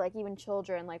 or like even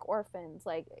children, like orphans,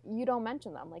 like you don't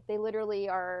mention them, like they literally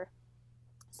are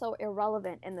so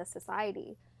irrelevant in this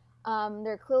society.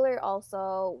 There clearly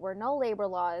also were no labor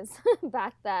laws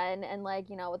back then, and like,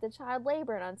 with the child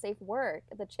labor and unsafe work,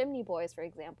 the chimney boys, for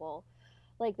example,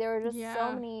 like there were just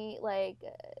so many like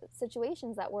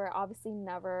situations that were obviously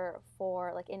never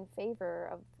in favor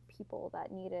of people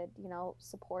that needed,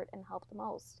 support and help the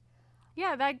most.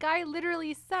 Yeah, that guy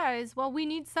literally says, well, we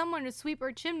need someone to sweep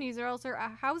our chimneys or else our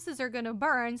houses are gonna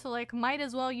burn, so like might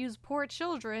as well use poor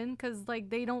children because like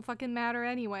they don't fucking matter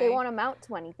anyway. They won't amount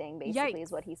to anything, basically. Yikes.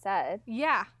 Is what he said.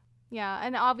 Yeah,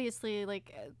 and obviously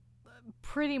like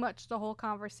pretty much the whole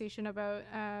conversation about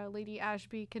Lady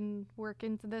Ashby can work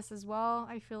into this as well.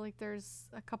 I feel like there's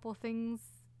a couple things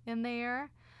in there.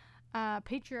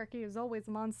 Patriarchy is always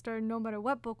a monster no matter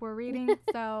what book we're reading,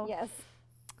 so yes.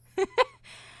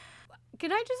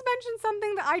 Can I just mention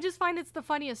something that I just find it's the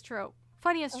funniest trope?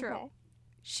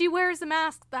 She wears a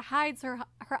mask that hides her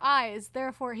eyes,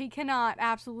 therefore he cannot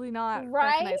absolutely not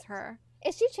recognize her.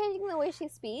 Is she changing the way she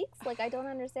speaks? Like, I don't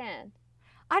understand.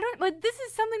 This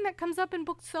is something that comes up in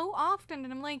books so often,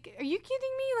 and I'm like, are you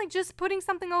kidding me? Like, just putting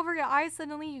something over your eyes,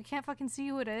 suddenly you can't fucking see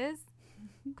who it is?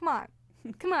 Come on.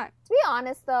 To be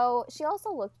honest, though, she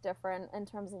also looked different in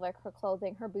terms of, like, her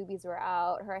clothing. Her boobies were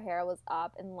out, her hair was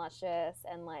up and luscious,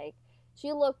 and, like,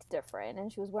 she looked different,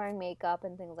 and she was wearing makeup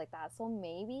and things like that. So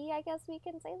maybe, I guess we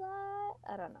can say that?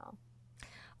 I don't know.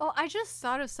 Oh, I just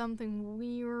thought of something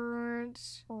weird.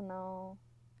 Oh, no.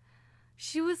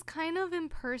 She was kind of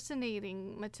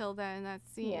impersonating Matilda in that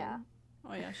scene. Yeah.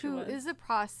 Oh, yeah, she was. Who is a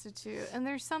prostitute. And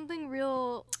there's something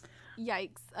real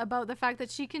yikes about the fact that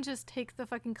she can just take the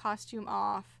fucking costume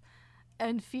off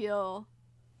and feel...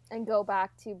 And go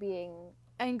back to being...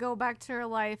 And go back to her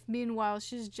life. Meanwhile,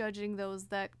 she's judging those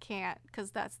that can't,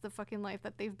 because that's the fucking life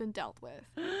that they've been dealt with.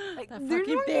 Like, that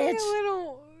fucking bitch.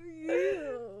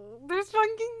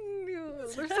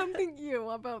 There's something ew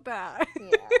about that.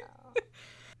 Yeah.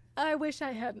 I wish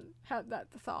I hadn't had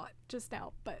that thought just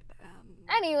now, but...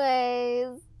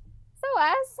 Anyways, so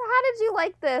Wes, how did you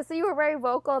like this? So you were very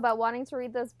vocal about wanting to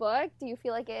read this book. Do you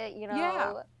feel like it,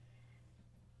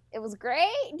 it was great?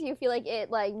 Do you feel like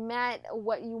it, like, met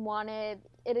what you wanted?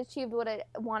 It achieved what it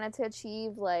wanted to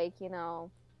achieve? Like, you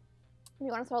want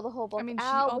to throw the whole book out? I mean, she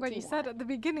already said at the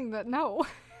beginning that no.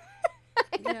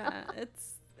 Yeah,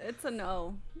 it's a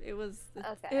no.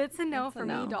 It's a no for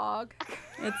me, dog.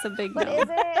 It's a big no.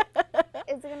 But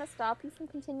is it gonna stop you from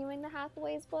continuing the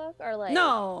Hathaways book, or like?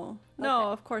 No,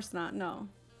 of course not. No.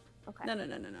 Okay. No.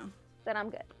 Then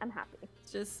I'm good. I'm happy.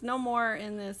 Just no more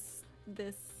in this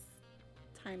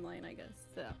timeline, I guess.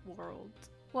 That world.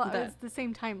 Well, it's the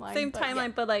same timeline. Same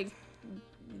timeline, but like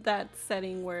that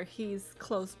setting where he's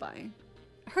close by.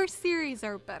 Her series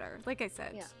are better. Like I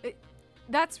said,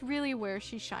 that's really where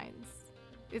she shines.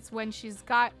 It's when she's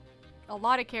got a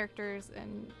lot of characters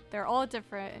and they're all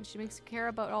different, and she makes you care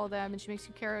about all of them, and she makes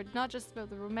you care not just about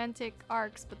the romantic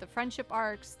arcs, but the friendship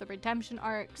arcs, the redemption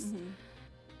arcs. Mm-hmm.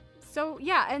 So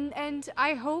yeah, and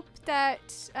I hope that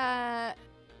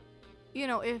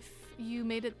if you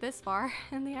made it this far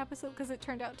in the episode, because it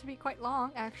turned out to be quite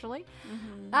long actually.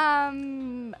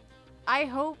 Mm-hmm. I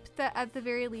hope that at the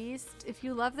very least, if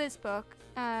you love this book,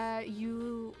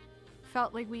 you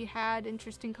felt like we had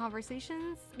interesting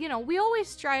conversations. We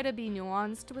always try to be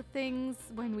nuanced with things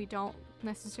when we don't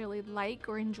necessarily like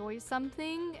or enjoy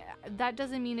something. That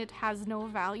doesn't mean it has no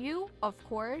value, of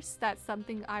course. That's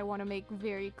something I want to make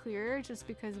very clear. Just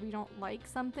because we don't like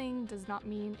something does not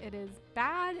mean it is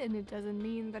bad, and it doesn't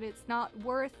mean that it's not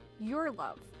worth your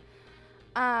love.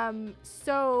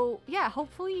 So yeah,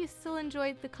 hopefully you still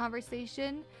enjoyed the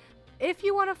conversation. if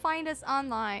you want to find us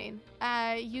online,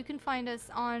 you can find us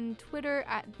on Twitter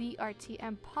at the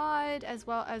RTM Pod, as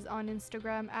well as on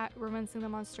Instagram at Romancing the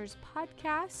Monsters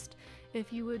Podcast.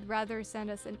 If you would rather send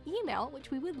us an email,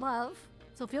 which we would love,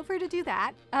 so feel free to do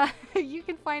that. You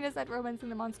can find us at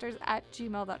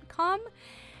romancingthemonsters@gmail.com.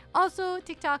 Also,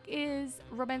 TikTok is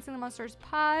Romancing the Monsters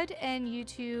Pod, and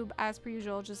YouTube, as per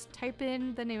usual, just type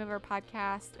in the name of our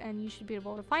podcast and you should be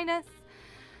able to find us.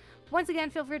 Once again,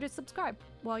 feel free to subscribe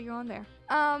while you're on there.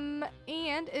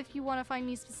 And if you want to find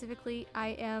me specifically,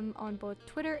 I am on both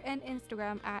Twitter and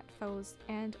Instagram at Foes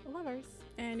and Lovers.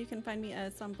 And you can find me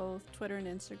on both Twitter and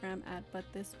Instagram at But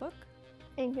This Book.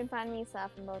 And you can find me,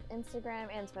 Seth, on both Instagram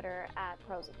and Twitter at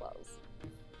Pros with Woes.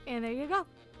 And there you go.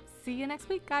 See you next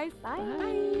week, guys. Bye.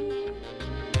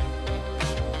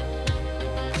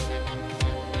 Bye.